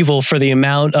few people for the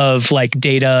amount of like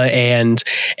data and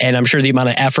I'm sure the amount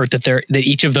of effort that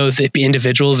each of those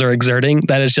individuals are exerting.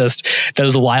 That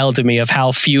is wild to me of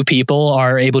how few people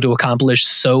are able to accomplish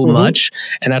so much.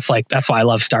 And that's why I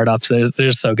love startups.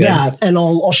 They're so good. Yeah. And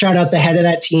I'll shout out the head of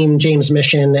that team, James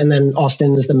Mission, and then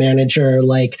Austin is the manager.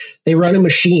 Like they run a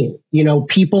machine,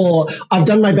 people, I've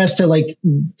done my best to like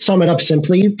sum it up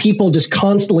simply. People just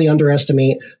constantly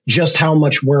underestimate just how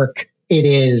much work it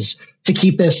is to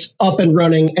keep this up and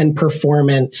running and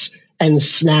performant and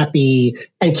snappy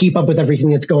and keep up with everything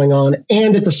that's going on.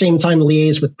 And at the same time,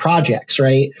 liaise with projects,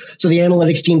 right? So the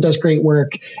analytics team does great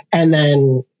work. And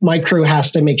then my crew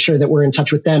has to make sure that we're in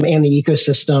touch with them and the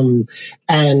ecosystem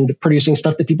and producing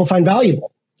stuff that people find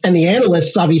valuable. And the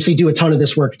analysts obviously do a ton of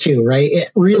this work too, right?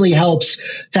 It really helps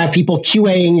to have people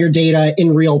QAing your data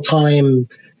in real time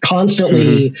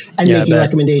constantly and making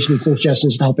recommendations and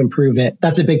suggestions to help improve it.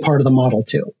 That's a big part of the model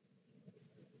too.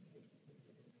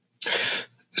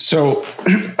 So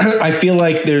I feel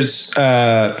like there's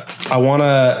I want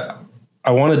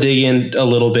to dig in a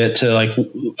little bit to like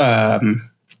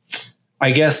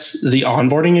I guess the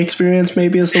onboarding experience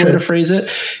maybe is the way to phrase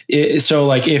it. So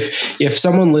like if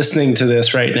someone listening to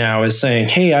this right now is saying,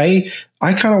 "Hey,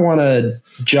 I kind of want to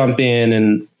jump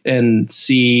in and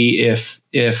see if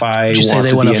I want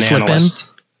to be an analyst."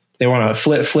 They want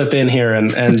to flip in here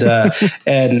and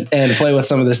play with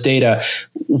some of this data.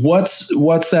 What's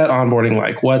that onboarding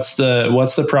like? What's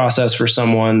the process for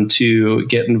someone to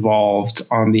get involved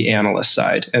on the analyst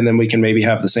side? And then we can maybe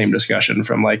have the same discussion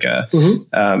from like a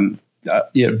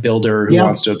builder who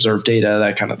wants to observe data,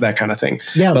 that kind of thing.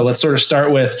 Yeah. But let's sort of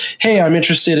start with, hey, I'm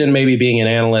interested in maybe being an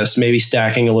analyst, maybe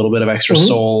stacking a little bit of extra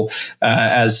soul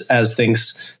as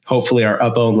things hopefully are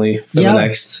up only for the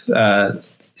next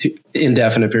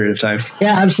indefinite period of time.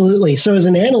 Yeah, absolutely. So as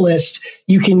an analyst,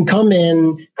 you can come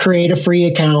in, create a free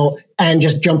account, and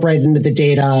just jump right into the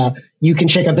data. You can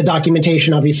check out the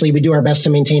documentation. Obviously, we do our best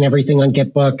to maintain everything on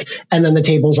Gitbook. And then the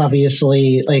tables,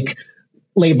 obviously, like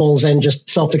labels and just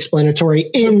self-explanatory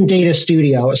in Data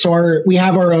Studio. So we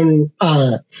have our own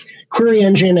query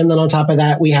engine. And then on top of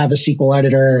that, we have a SQL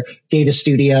editor, Data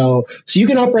Studio. So you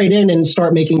can hop right in and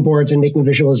start making boards and making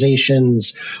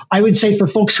visualizations. I would say for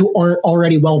folks who aren't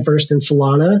already well-versed in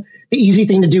Solana, the easy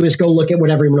thing to do is go look at what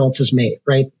everyone else has made,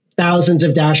 right? Thousands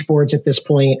of dashboards at this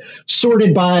point,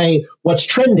 sorted by what's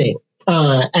trending.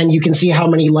 And you can see how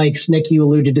many likes, Nick, you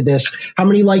alluded to this, how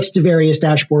many likes do various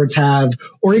dashboards have,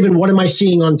 or even what am I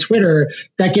seeing on Twitter?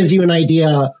 That gives you an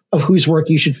idea of whose work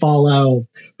you should follow.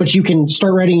 But you can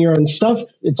start writing your own stuff.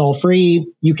 It's all free.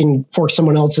 You can fork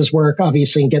someone else's work,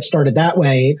 obviously, and get started that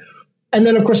way. And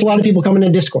then, of course, a lot of people come into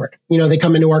Discord. They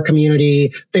come into our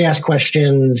community. They ask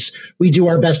questions. We do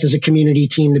our best as a community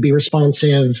team to be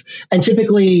responsive. And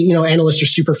typically, analysts are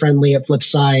super friendly at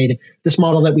Flipside. This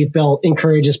model that we've built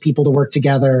encourages people to work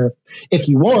together. If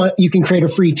you want, you can create a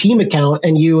free team account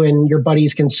and you and your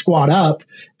buddies can squad up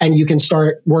and you can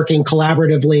start working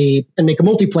collaboratively and make a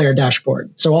multiplayer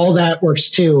dashboard. So all that works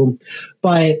too.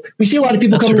 But we see a lot of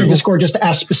people coming to Discord just to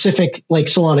ask specific like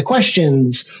Solana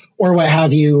questions or what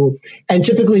have you. And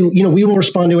typically, we will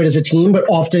respond to it as a team, but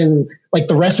often like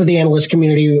the rest of the analyst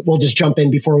community will just jump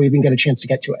in before we even get a chance to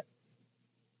get to it.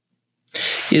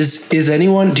 Is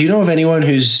anyone, do you know of anyone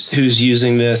who's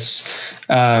using this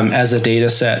as a data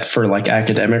set for like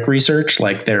academic research,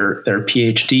 like their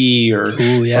PhD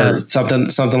or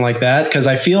something like that? Because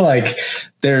I feel like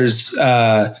there's,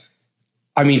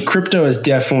 crypto has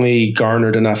definitely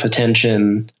garnered enough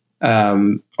attention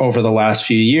over the last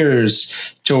few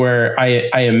years to where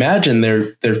I imagine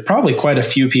there's probably quite a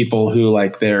few people who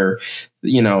like they're,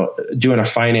 doing a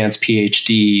finance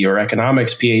PhD or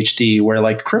economics PhD where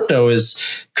like crypto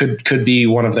could be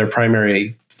one of their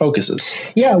primary focuses.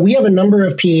 Yeah, we have a number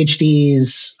of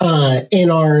PhDs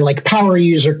in our like power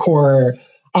user core.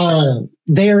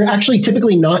 They're actually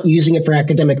typically not using it for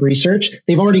academic research.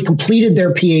 They've already completed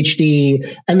their PhD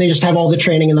and they just have all the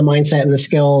training and the mindset and the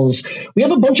skills. We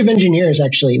have a bunch of engineers,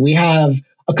 actually. We have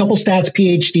a couple stats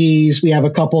PhDs. We have a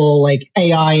couple like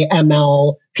AI,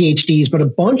 ML PhDs, but a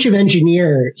bunch of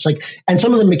engineers, and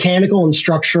some of the mechanical and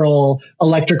structural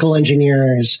electrical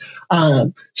engineers.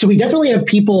 So we definitely have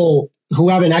people who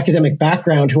have an academic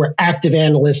background who are active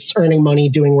analysts earning money,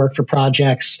 doing work for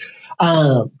projects.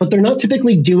 But they're not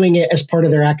typically doing it as part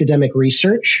of their academic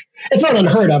research. It's not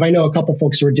unheard of. I know a couple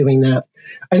folks who are doing that.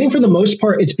 I think for the most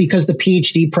part, it's because the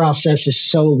PhD process is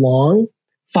so long,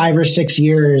 5 or 6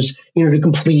 years, to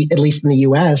complete, at least in the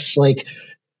US. Like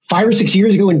 5 or 6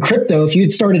 years ago in crypto, if you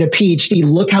had started a PhD,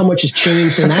 look how much has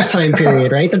changed in that time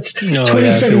period, right? That's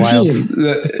 2017.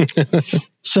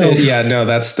 So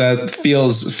that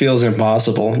feels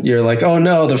impossible. You're like, oh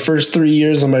no, the first 3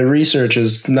 years of my research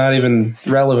is not even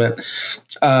relevant.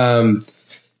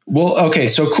 Well, okay,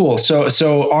 so cool. So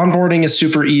onboarding is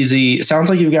super easy. It sounds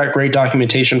like you've got great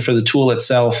documentation for the tool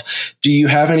itself. Do you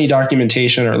have any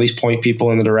documentation, or at least point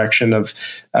people in the direction of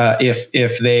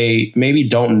if they maybe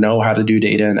don't know how to do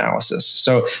data analysis?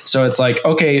 So it's like,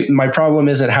 okay, my problem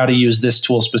isn't how to use this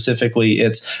tool specifically.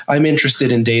 It's I'm interested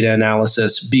in data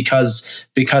analysis because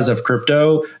of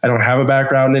crypto. I don't have a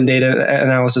background in data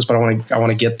analysis, but I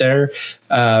want to get there.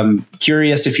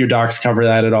 Curious if your docs cover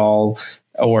that at all.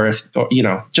 Or if,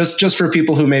 just for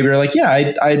people who maybe are like,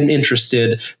 yeah, I'm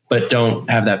interested, but don't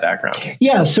have that background.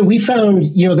 Yeah. So we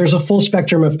found, there's a full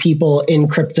spectrum of people in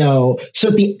crypto. So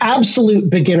at the absolute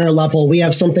beginner level, we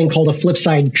have something called a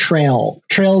Flipside Trail.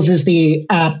 Trails is the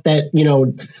app that,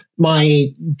 my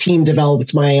team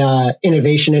developed, my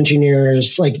innovation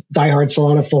engineers, like diehard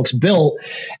Solana folks built.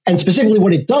 And specifically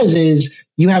what it does is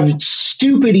you have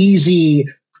stupid easy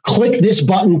click this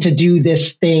button to do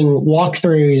this thing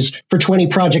walkthroughs for 20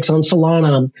 projects on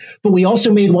Solana. But we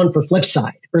also made one for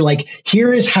Flipside. We're like,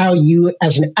 here is how you,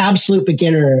 as an absolute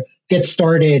beginner, get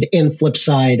started in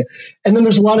Flipside. And then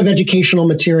there's a lot of educational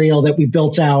material that we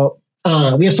built out.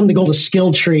 We have something called a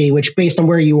skill tree, which based on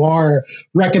where you are,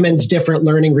 recommends different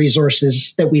learning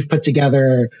resources that we've put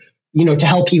together, to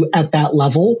help you at that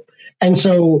level. And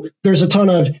so there's a ton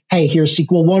of, hey, here's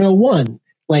SQL 101.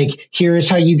 Like, here's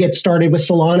how you get started with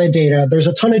Solana data. There's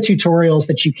a ton of tutorials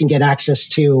that you can get access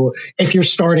to if you're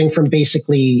starting from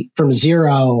basically from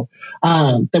zero,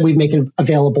 that we've made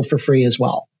available for free as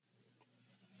well.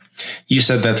 You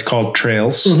said that's called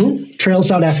Trails. Mm-hmm.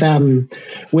 Trails.fm,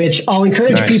 which I'll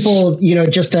encourage people,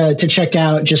 just to check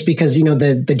out, just because, the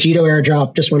Jito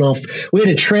airdrop just went off. We had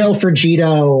a trail for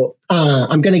Jito.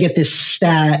 I'm going to get this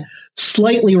stat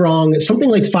slightly wrong, something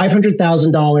like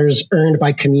 $500,000 earned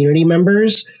by community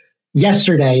members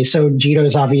yesterday. So Jito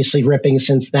is obviously ripping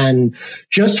since then,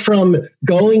 just from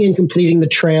going and completing the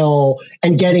trail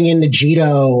and getting into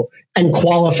Jito and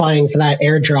qualifying for that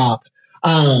airdrop.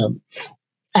 And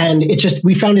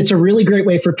we found it's a really great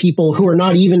way for people who are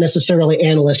not even necessarily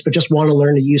analysts, but just want to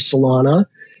learn to use Solana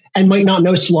and might not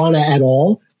know Solana at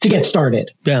all to get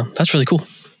started. Yeah, that's really cool.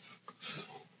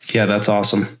 Yeah, that's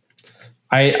awesome.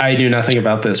 I knew nothing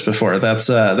about this before. That's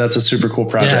a super cool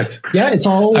project. Yeah, it's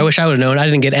all. I wish I would have known. I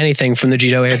didn't get anything from the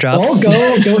Jito airdrop. Well,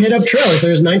 go hit up Trails.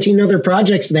 There's 19 other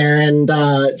projects there, and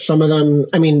some of them.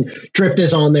 I mean, Drift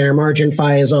is on there,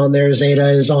 MarginFi is on there, Zeta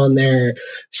is on there.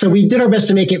 So we did our best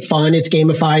to make it fun. It's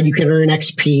gamified. You can earn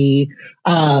XP,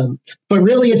 but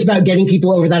really, it's about getting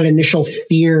people over that initial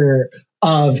fear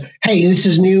of, hey, this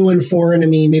is new and foreign to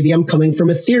me. Maybe I'm coming from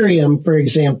Ethereum, for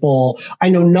example. I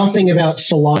know nothing about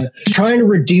Solana. Trying to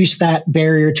reduce that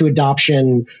barrier to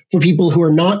adoption for people who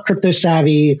are not crypto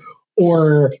savvy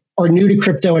or are new to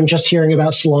crypto and just hearing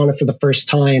about Solana for the first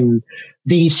time,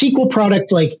 the SQL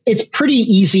product, like it's pretty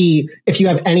easy if you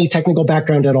have any technical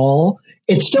background at all.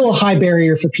 It's still a high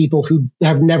barrier for people who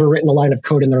have never written a line of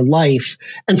code in their life.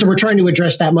 And so we're trying to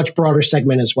address that much broader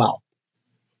segment as well.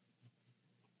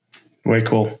 Way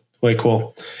cool. Way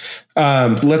cool.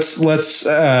 Let's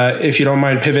if you don't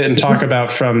mind, pivot and talk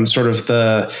about from sort of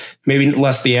the maybe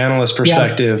less the analyst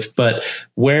perspective, but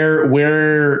where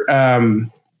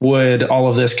would all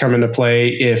of this come into play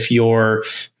if you're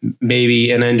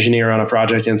maybe an engineer on a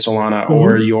project in Solana,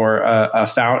 or you're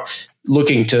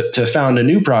looking to found a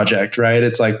new project, right?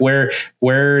 It's like where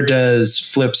does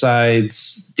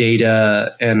Flipside's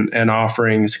data and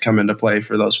offerings come into play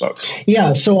for those folks?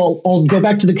 Yeah, so I'll go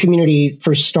back to the community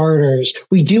for starters.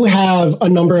 We do have a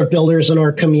number of builders in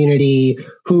our community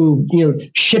who,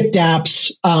 ship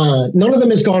dApps. None of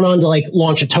them has gone on to like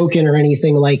launch a token or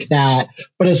anything like that.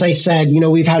 But as I said,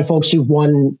 we've had folks who've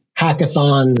won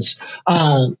hackathons.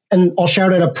 And I'll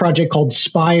shout out a project called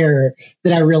Spire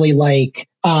that I really like.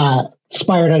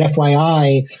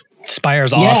 Spire.fyi.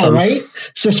 Spire's awesome. Yeah, right?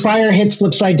 So Spire hits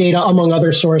Flipside data among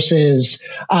other sources.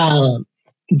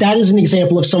 That is an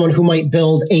example of someone who might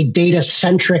build a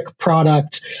data-centric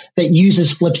product that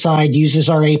uses Flipside, uses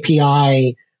our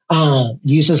API,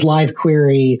 uses live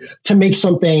query to make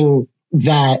something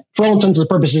that, for all intents and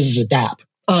purposes, is a dApp.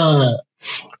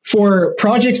 For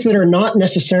projects that are not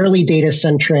necessarily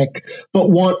data-centric, but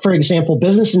want, for example,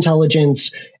 business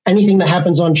intelligence, anything that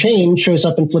happens on chain shows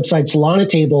up in Flipside Solana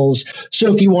tables.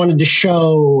 So if you wanted to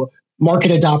show market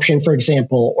adoption, for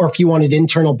example, or if you wanted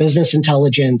internal business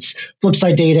intelligence,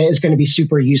 Flipside data is going to be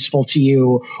super useful to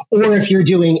you. Or if you're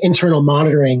doing internal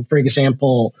monitoring, for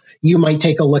example, you might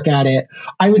take a look at it.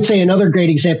 I would say another great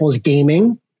example is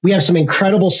gaming. We have some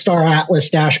incredible Star Atlas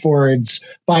dashboards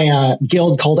by a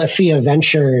guild called Afia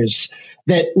Ventures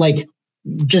that like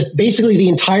just basically the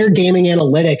entire gaming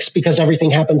analytics, because everything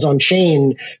happens on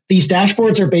chain. These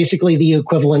dashboards are basically the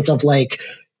equivalent of like,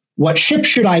 what ship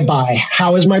should I buy?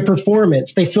 How is my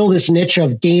performance? They fill this niche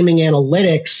of gaming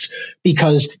analytics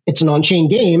because it's an on-chain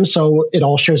game, so it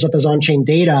all shows up as on-chain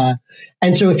data.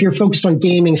 And so if you're focused on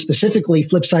gaming specifically,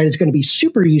 Flipside is going to be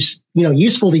super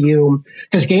useful to you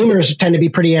because gamers tend to be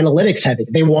pretty analytics heavy.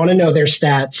 They want to know their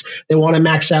stats. They want to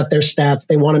max out their stats.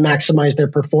 They want to maximize their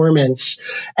performance.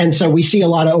 And so we see a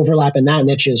lot of overlap in that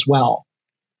niche as well.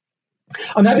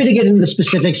 I'm happy to get into the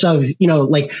specifics of,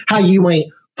 like how you might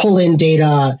pull in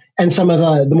data and some of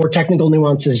the more technical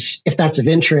nuances if that's of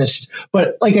interest.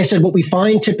 But like I said, what we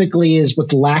find typically is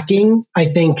what's lacking, I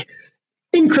think,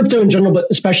 in crypto in general, but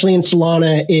especially in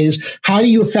Solana, is how do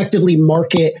you effectively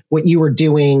market what you are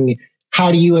doing?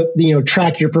 How do you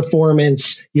track your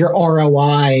performance, your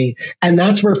ROI? And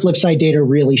that's where Flipside data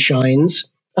really shines,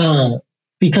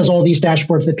 because all these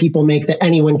dashboards that people make that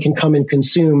anyone can come and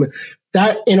consume,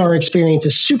 that in our experience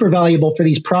is super valuable for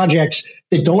these projects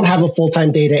that don't have a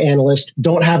full-time data analyst,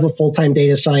 don't have a full-time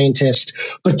data scientist,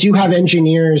 but do have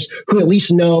engineers who at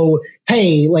least know,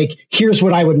 hey, like, here's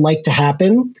what I would like to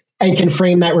happen, and can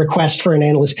frame that request for an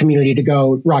analyst community to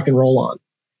go rock and roll on.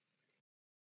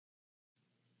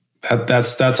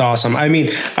 That's awesome. I mean,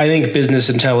 I think business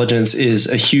intelligence is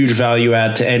a huge value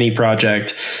add to any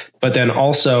project, but then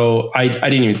also I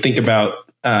didn't even think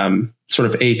about sort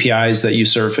of APIs that you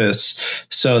surface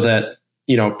so that,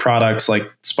 products like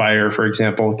Spire, for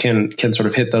example, can sort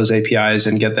of hit those APIs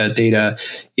and get that data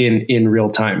in real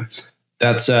time.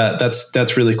 That's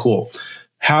really cool.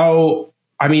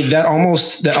 That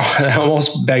almost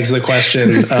begs the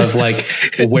question of like,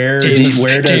 where does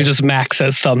James's Mac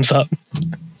says thumbs up.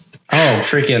 Oh,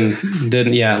 freaking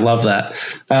didn't. Yeah. Love that.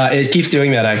 It keeps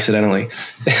doing that accidentally.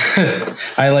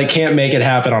 I can't make it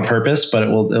happen on purpose, but it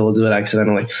will do it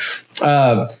accidentally.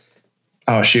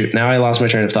 Oh shoot. Now I lost my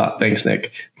train of thought. Thanks,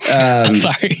 Nick. I'm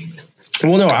sorry.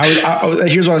 Well, no,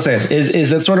 here's what I'm saying is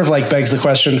that sort of like begs the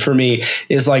question for me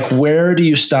is like, where do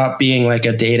you stop being like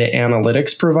a data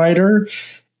analytics provider,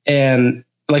 and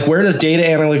like, where does data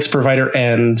analytics provider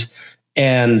end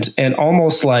and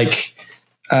almost like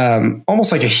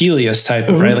a Helios type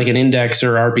of, right? Like an index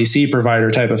or RPC provider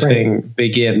type of thing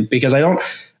begin, because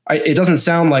it doesn't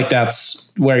sound like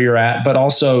that's where you're at, but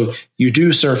also you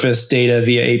do surface data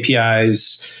via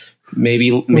APIs,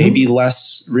 maybe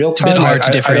less real time. Hard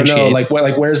to differentiate. I don't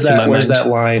know, where's that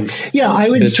line? Yeah, I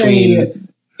would say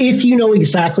if you know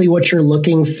exactly what you're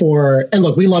looking for, and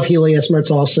look, we love Helios,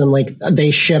 it's awesome. Like,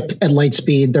 they ship at light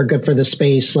speed. They're good for the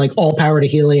space, like, all power to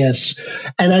Helios.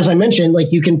 And as I mentioned,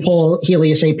 like, you can pull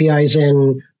Helios APIs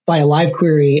in via live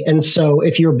query. And so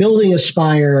if you're building a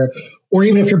Spire, or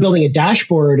even if you're building a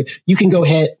dashboard, you can go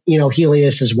hit,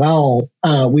 Helios as well.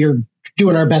 We're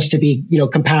doing our best to be,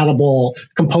 compatible,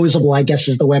 composable, I guess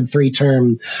is the Web3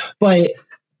 term. But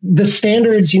the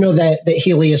standards, that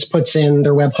Helios puts in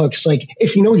their webhooks, like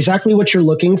if you know exactly what you're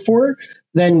looking for,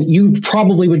 then you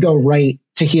probably would go right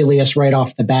to Helios right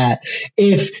off the bat.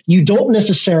 If you don't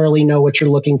necessarily know what you're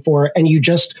looking for and you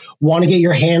just want to get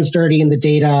your hands dirty in the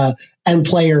data and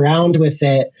play around with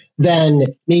it, then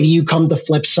maybe you come to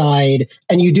Flipside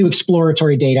and you do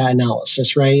exploratory data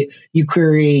analysis, right? You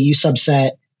query, you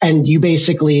subset, and you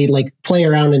basically like play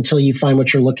around until you find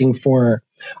what you're looking for.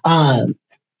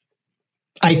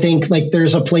 I think like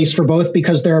there's a place for both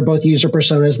because there are both user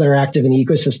personas that are active in the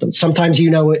ecosystem. Sometimes you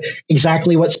know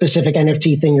exactly what specific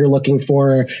NFT thing you're looking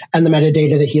for, and the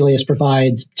metadata that Helios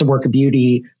provides, it's a work of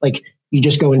beauty. Like you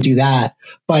just go and do that.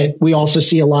 But we also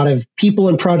see a lot of people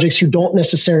and projects who don't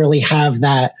necessarily have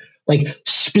that like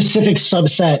specific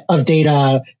subset of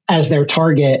data as their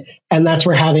target. And that's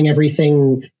where having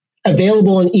everything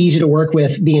available and easy to work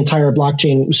with the entire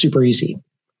blockchain was super easy.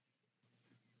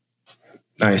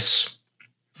 Nice.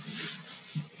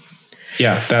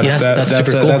 Yeah, that's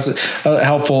a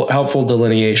helpful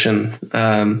delineation.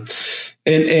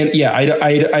 And yeah,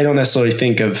 I don't necessarily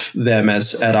think of them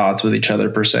as at odds with each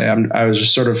other per se. I was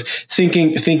just sort of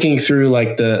thinking through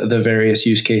like the various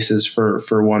use cases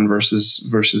for one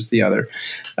versus the other.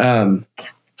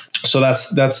 So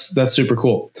that's super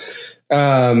cool.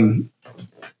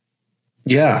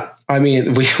 Yeah. I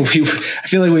mean, I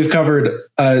feel like we've covered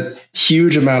a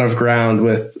huge amount of ground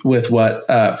with what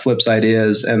Flipside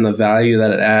is and the value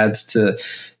that it adds to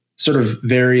sort of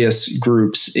various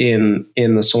groups in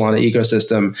the Solana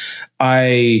ecosystem.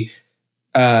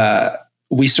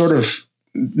 We sort of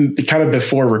kind of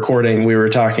before recording, we were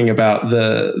talking about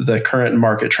the current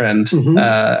market trend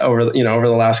over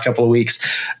the last couple of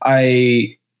weeks.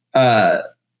 I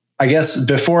guess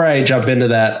before I jump into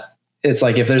that, it's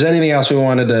like, if there's anything else we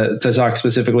wanted to talk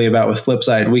specifically about with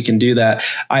Flipside, we can do that.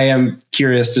 I am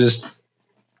curious to just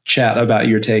chat about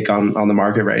your take on the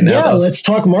market right now. Yeah, let's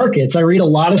talk markets. I read a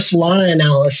lot of Solana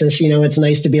analysis. It's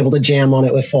nice to be able to jam on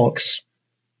it with folks.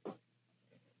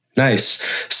 Nice.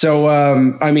 So,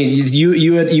 I mean,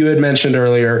 you had mentioned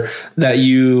earlier that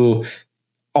you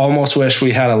almost wish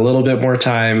we had a little bit more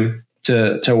time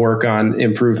to work on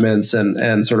improvements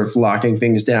and sort of locking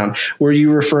things down. Were you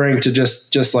referring to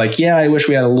just like, yeah, I wish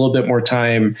we had a little bit more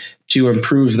time to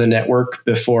improve the network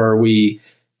before we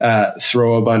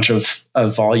throw a bunch of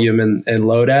volume and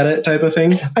load at it type of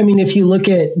thing? I mean, if you look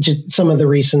at just some of the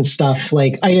recent stuff,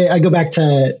 like I go back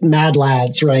to Mad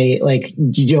Lads, right? Like,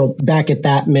 back at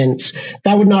that mint,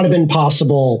 that would not have been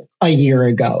possible a year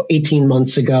ago, 18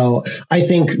 months ago. I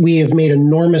think we have made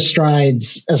enormous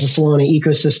strides as a Solana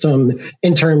ecosystem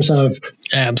in terms of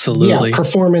absolutely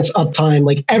performance, uptime.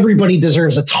 Like, everybody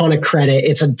deserves a ton of credit.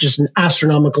 It's just an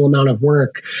astronomical amount of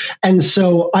work. And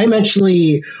so I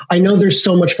know there's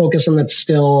so much focus on that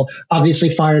still. Obviously,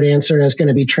 Fired Answer is going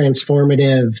to be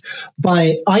transformative,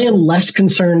 but I am less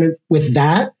concerned with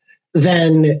that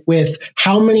than with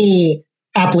how many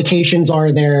applications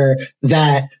are there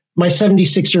that my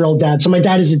 76-year-old dad. So my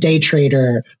dad is a day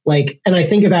trader, and I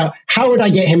think about how would I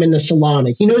get him into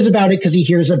Solana? He knows about it because he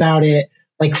hears about it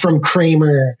from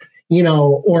Kramer,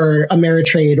 or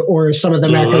Ameritrade or some of the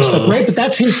macro stuff, right? But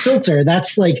that's his filter.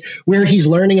 That's where he's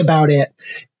learning about it.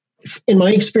 In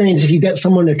my experience, if you get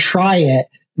someone to try it,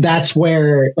 that's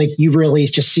where you really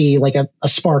just see a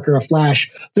spark or a flash.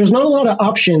 There's not a lot of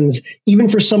options, even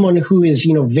for someone who is,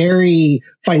 very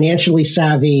financially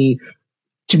savvy,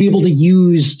 to be able to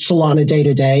use Solana day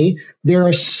to day. There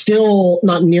are still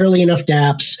not nearly enough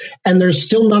dApps, and there's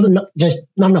still not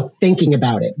enough thinking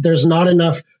about it. There's not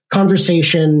enough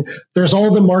conversation. There's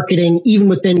all the marketing, even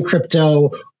within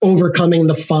crypto, overcoming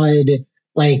the FUD,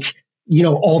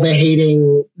 all the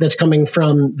hating that's coming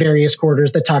from various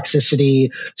quarters, the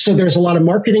toxicity. So there's a lot of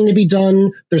marketing to be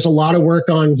done. There's a lot of work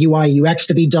on UI UX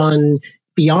to be done,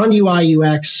 beyond UI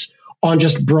UX, on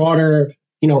just broader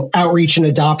outreach and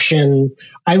adoption.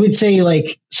 I would say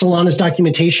Solana's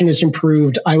documentation is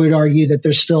improved. I would argue that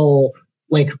there's still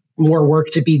more work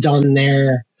to be done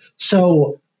there.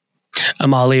 So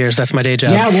I'm all ears. That's my day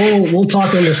job. Yeah, we'll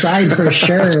talk on the side for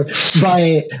sure.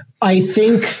 But I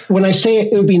think when I say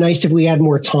it would be nice if we had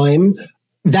more time,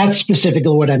 that's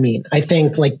specifically what I mean. I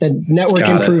think the network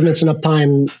improvements and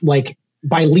uptime,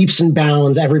 by leaps and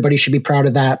bounds, everybody should be proud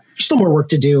of that. There's still more work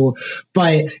to do,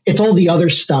 but it's all the other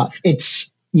stuff. It's,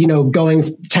 going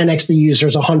 10x the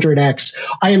users, 100x.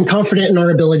 I am confident in our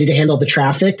ability to handle the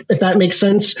traffic, if that makes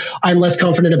sense. I'm less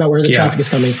confident about where the traffic is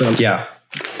coming from. Yeah.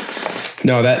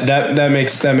 No, that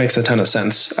makes a ton of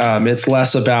sense. It's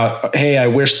less about, hey, I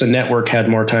wish the network had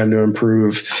more time to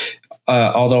improve.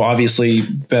 although obviously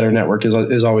better network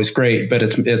is always great, but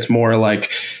it's more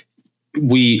like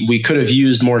we could have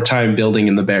used more time building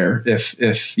in the bear,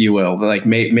 if you will, like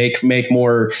make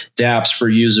more dApps for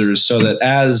users so that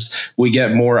as we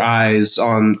get more eyes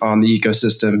on the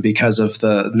ecosystem because of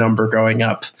the number going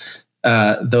up,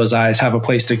 those eyes have a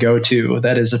place to go to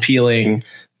that is appealing,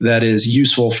 that is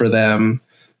useful for them.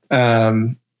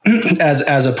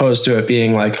 As opposed to it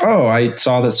being like, oh, I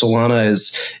saw that Solana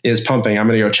is pumping, I'm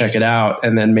going to go check it out.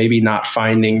 And then maybe not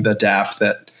finding the dApp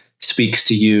that speaks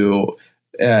to you,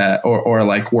 or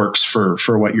like works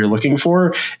for what you're looking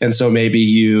for. And so maybe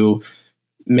you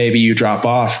drop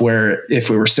off, where if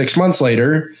we were 6 months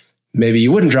later, maybe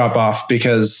you wouldn't drop off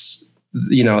because,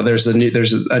 you know, there's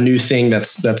a new thing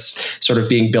that's sort of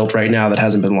being built right now that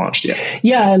hasn't been launched yet.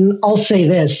 Yeah. And I'll say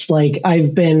this, like,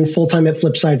 I've been full-time at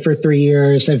Flipside for 3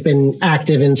 years. I've been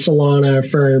active in Solana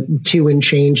for 2 and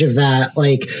change of that.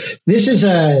 Like, this is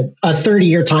a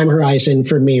 30-year time horizon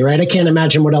for me, right? I can't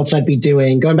imagine what else I'd be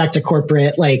doing. Going back to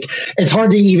corporate, like, it's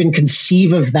hard to even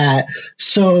conceive of that.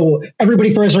 So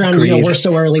everybody throws around, you know, we're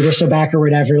so early, we're so back or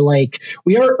whatever. Like,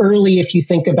 we are early if you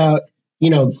think about, you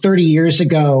know, 30 years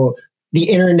ago, the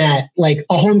internet, like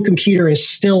a home computer is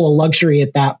still a luxury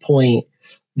at that point.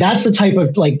 That's the type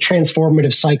of like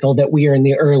transformative cycle that we are in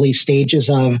the early stages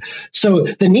of. So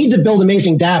the need to build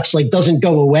amazing dApps like doesn't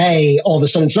go away all of a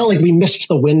sudden. It's not like we missed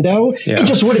the window. Yeah. It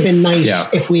just would have been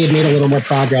nice if we had made a little more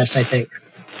progress, I think.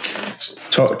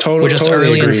 We're just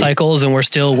early in cycles, and we're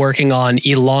still working on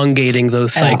elongating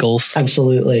those cycles.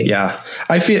 Absolutely. Yeah.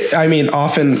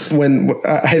 Often when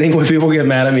people get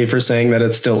mad at me for saying that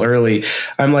it's still early,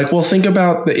 I'm like, well, think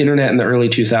about the internet in the early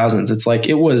 2000s. It's like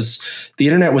the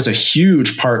internet was a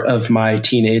huge part of my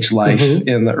teenage life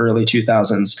in the early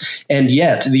 2000s. And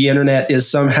yet the internet is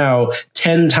somehow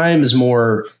 10 times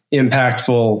more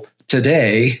impactful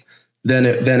today than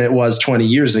it was 20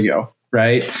 years ago.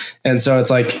 Right. And so it's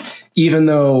like, even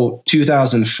though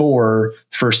 2004,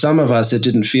 for some of us, it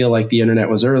didn't feel like the internet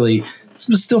was early, it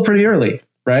was still pretty early,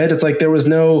 right? It's like there was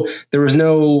no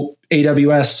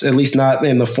AWS, at least not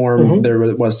in the form there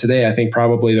was today. I think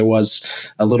probably there was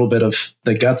a little bit of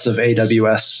the guts of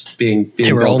AWS being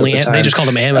they were built only at the time. They just called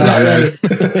them Amazon.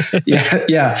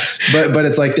 yeah. But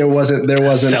it's like there wasn't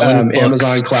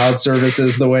Amazon cloud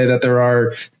services the way that there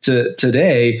are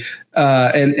today.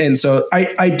 And so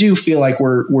I do feel like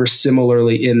we're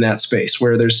similarly in that space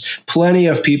where there's plenty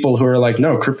of people who are like,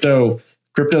 no,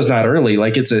 crypto's not early.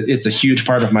 Like it's a huge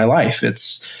part of my life.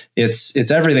 It's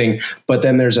everything. But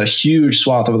then there's a huge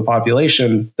swath of the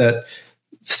population that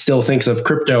still thinks of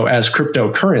crypto as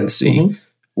cryptocurrency,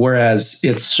 whereas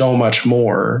it's so much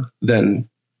more than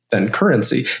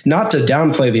currency. Not to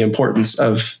downplay the importance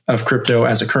of crypto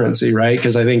as a currency, right?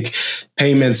 Because I think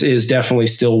payments is definitely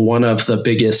still one of the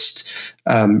biggest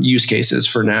use cases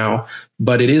for now,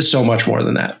 but it is so much more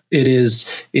than that. It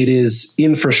is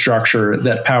infrastructure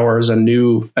that powers a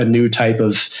new type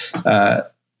of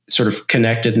sort of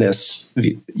connectedness,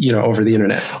 over the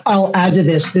internet. I'll add to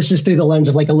this. This is through the lens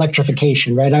of like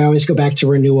electrification, right? I always go back to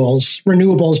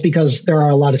renewables because there are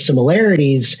a lot of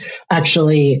similarities.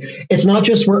 Actually, it's not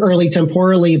just we're early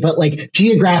temporally, but like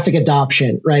geographic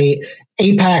adoption, right?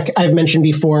 APAC, I've mentioned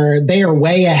before, they are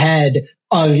way ahead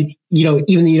of,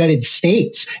 even the United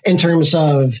States in terms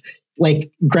of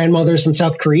like grandmothers in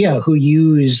South Korea who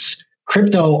use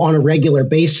crypto on a regular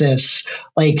basis,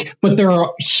 but there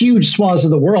are huge swaths of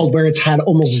the world where it's had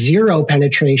almost zero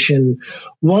penetration.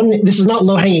 This is not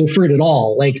low-hanging fruit at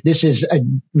all. Like, this is a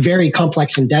very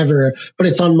complex endeavor, but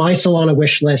it's on my Solana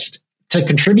wish list to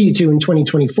contribute to in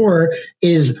 2024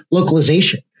 is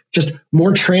localization, just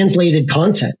more translated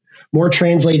content, more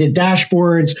translated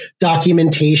dashboards,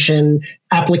 documentation,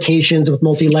 applications with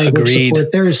multi-language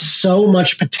support. There is so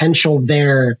much potential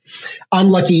there. I'm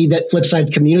lucky that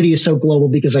Flipside's community is so global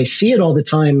because I see it all the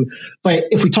time. But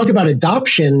if we talk about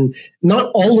adoption,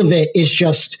 not all of it is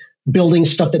just building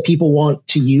stuff that people want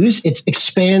to use. It's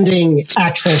expanding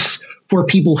access for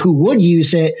people who would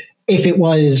use it if it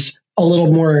was a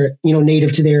little more,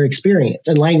 native to their experience.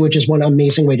 And language is one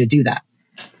amazing way to do that.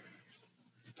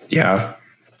 Yeah.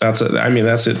 That's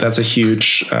a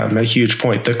huge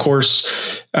point. The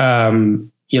course,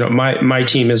 my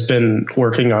team has been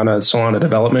working on a Solana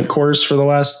development course for the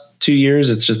last 2 years.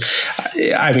 It's just,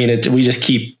 we just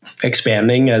keep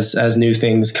expanding as new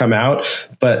things come out.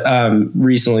 But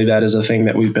recently, that is a thing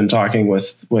that we've been talking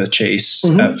with Chase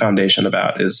at Foundation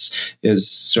about is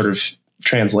sort of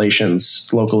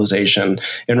translations, localization.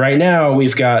 And right now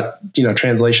we've got,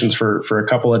 translations for a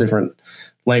couple of different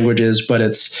languages, but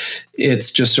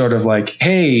it's just sort of like,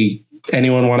 hey,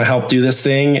 anyone want to help do this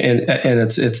thing? And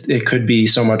it could be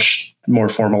so much more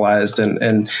formalized.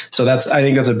 And so I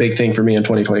think that's a big thing for me in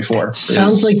 2024.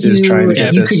 Sounds like is trying to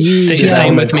get this.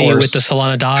 Same with me with the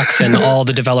Solana docs and all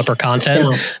the developer content.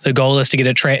 Yeah. The goal is to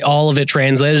get all of it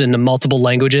translated into multiple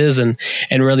languages and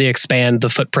really expand the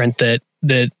footprint that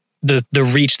the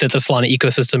reach that the Solana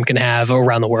ecosystem can have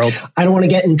around the world. I don't want to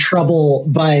get in trouble,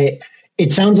 but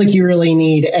it sounds like you really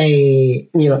need a,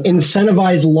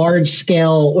 incentivized large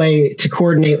scale way to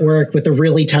coordinate work with a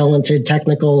really talented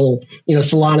technical,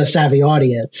 Solana savvy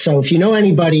audience. So if you know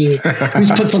anybody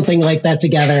who's put something like that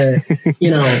together, I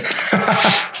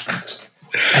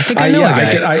think I know.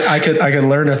 I could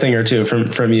learn a thing or two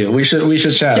from you. We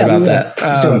should chat about that.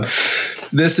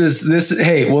 This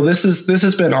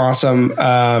has been awesome.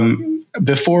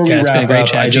 Before we wrap up,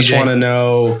 chat, I just want to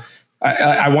know.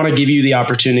 I want to give you the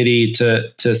opportunity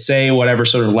to say whatever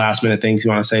sort of last minute things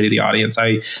you want to say to the audience.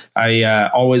 I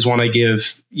always want to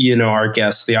give our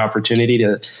guests the opportunity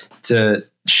to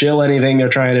shill anything they're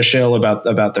trying to shill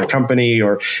about their company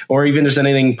or even just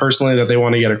anything personally that they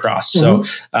want to get across. Mm-hmm.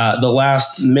 So the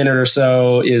last minute or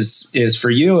so is for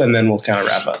you, and then we'll kind of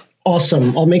wrap up.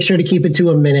 Awesome. I'll make sure to keep it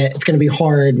to a minute. It's going to be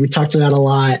hard. We talked about a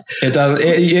lot. It does.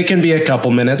 It can be a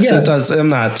couple minutes. Yeah. It does. I'm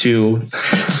not too.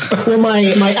 Well,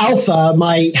 my alpha,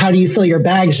 how do you fill your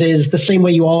bags is the same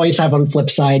way you always have on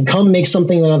Flipside. Come make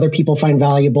something that other people find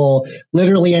valuable.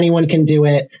 Literally anyone can do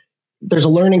it. There's a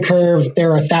learning curve.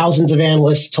 There are thousands of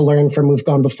analysts to learn from who've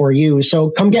gone before you.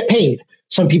 So come get paid.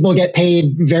 Some people get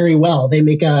paid very well. They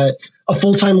make a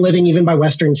full-time living even by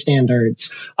Western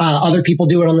standards. Other people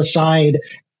do it on the side.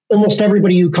 Almost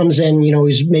everybody who comes in,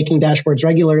 who's making dashboards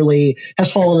regularly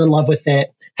has fallen in love with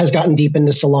it, has gotten deep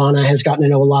into Solana, has gotten to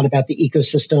know a lot about the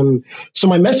ecosystem. So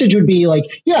my message would be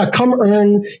come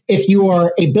earn. If you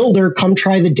are a builder, come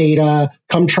try the data,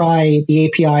 come try the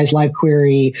APIs, live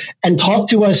query, and talk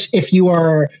to us if you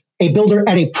are a builder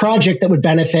at a project that would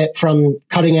benefit from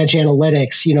cutting edge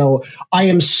analytics. I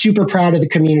am super proud of the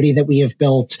community that we have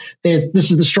built.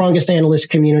 This is the strongest analyst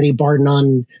community, bar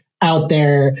none, out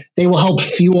there. They will help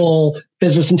fuel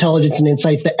business intelligence and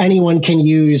insights that anyone can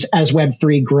use as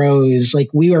Web3 grows.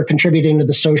 We are contributing to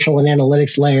the social and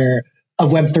analytics layer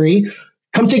of Web3.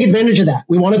 Come take advantage of that.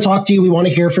 We want to talk to you. We want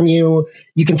to hear from you.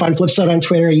 You can find Flipside on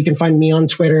Twitter. You can find me on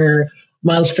Twitter.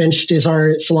 Miles Finch is our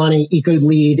Solana eco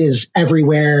lead, is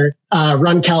everywhere.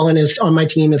 Ron Kellen is on my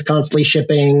team, is constantly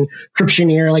shipping.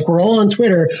 Cryptioneer, we're all on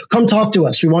Twitter. Come talk to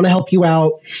us. We want to help you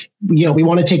out. We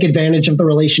want to take advantage of the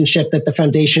relationship that the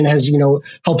foundation has,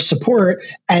 helped support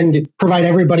and provide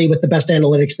everybody with the best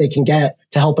analytics they can get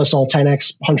to help us all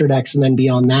 10x, 100x, and then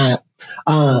beyond that.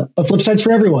 But Flipside's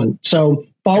for everyone. So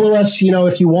follow us,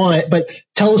 if you want, but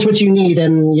tell us what you need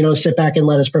and, sit back and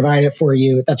let us provide it for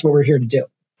you. That's what we're here to do.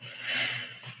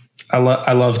 I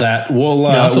love that.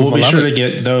 We'll be sure to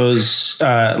get those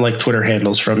Twitter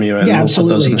handles from you and we'll put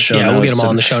those in the show notes. We'll get them all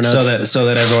in the show notes so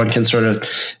that everyone can sort of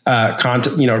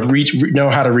know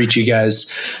how to reach you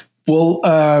guys. Well,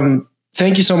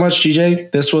 thank you so much,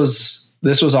 GJ. This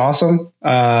was awesome.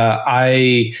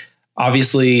 I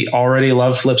obviously already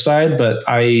love Flipside, but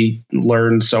I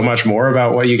learned so much more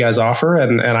about what you guys offer,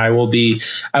 and I will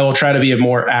try to be a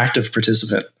more active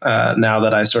participant now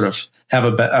that I sort of have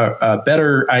a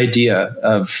better idea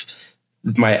of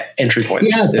my entry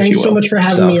points. Yeah, thanks so much for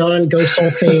having me on. Go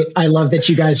Sulfate. I love that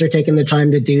you guys are taking the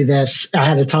time to do this. I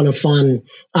had a ton of fun.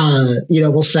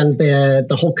 We'll send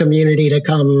the whole community to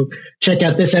come check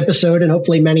out this episode and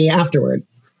hopefully many afterward.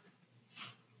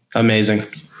 Amazing.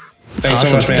 Thanks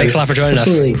so much, man. Thanks a lot for joining us.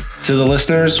 To the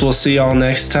listeners, we'll see y'all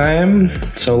next time.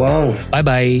 So long.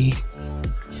 Bye-bye.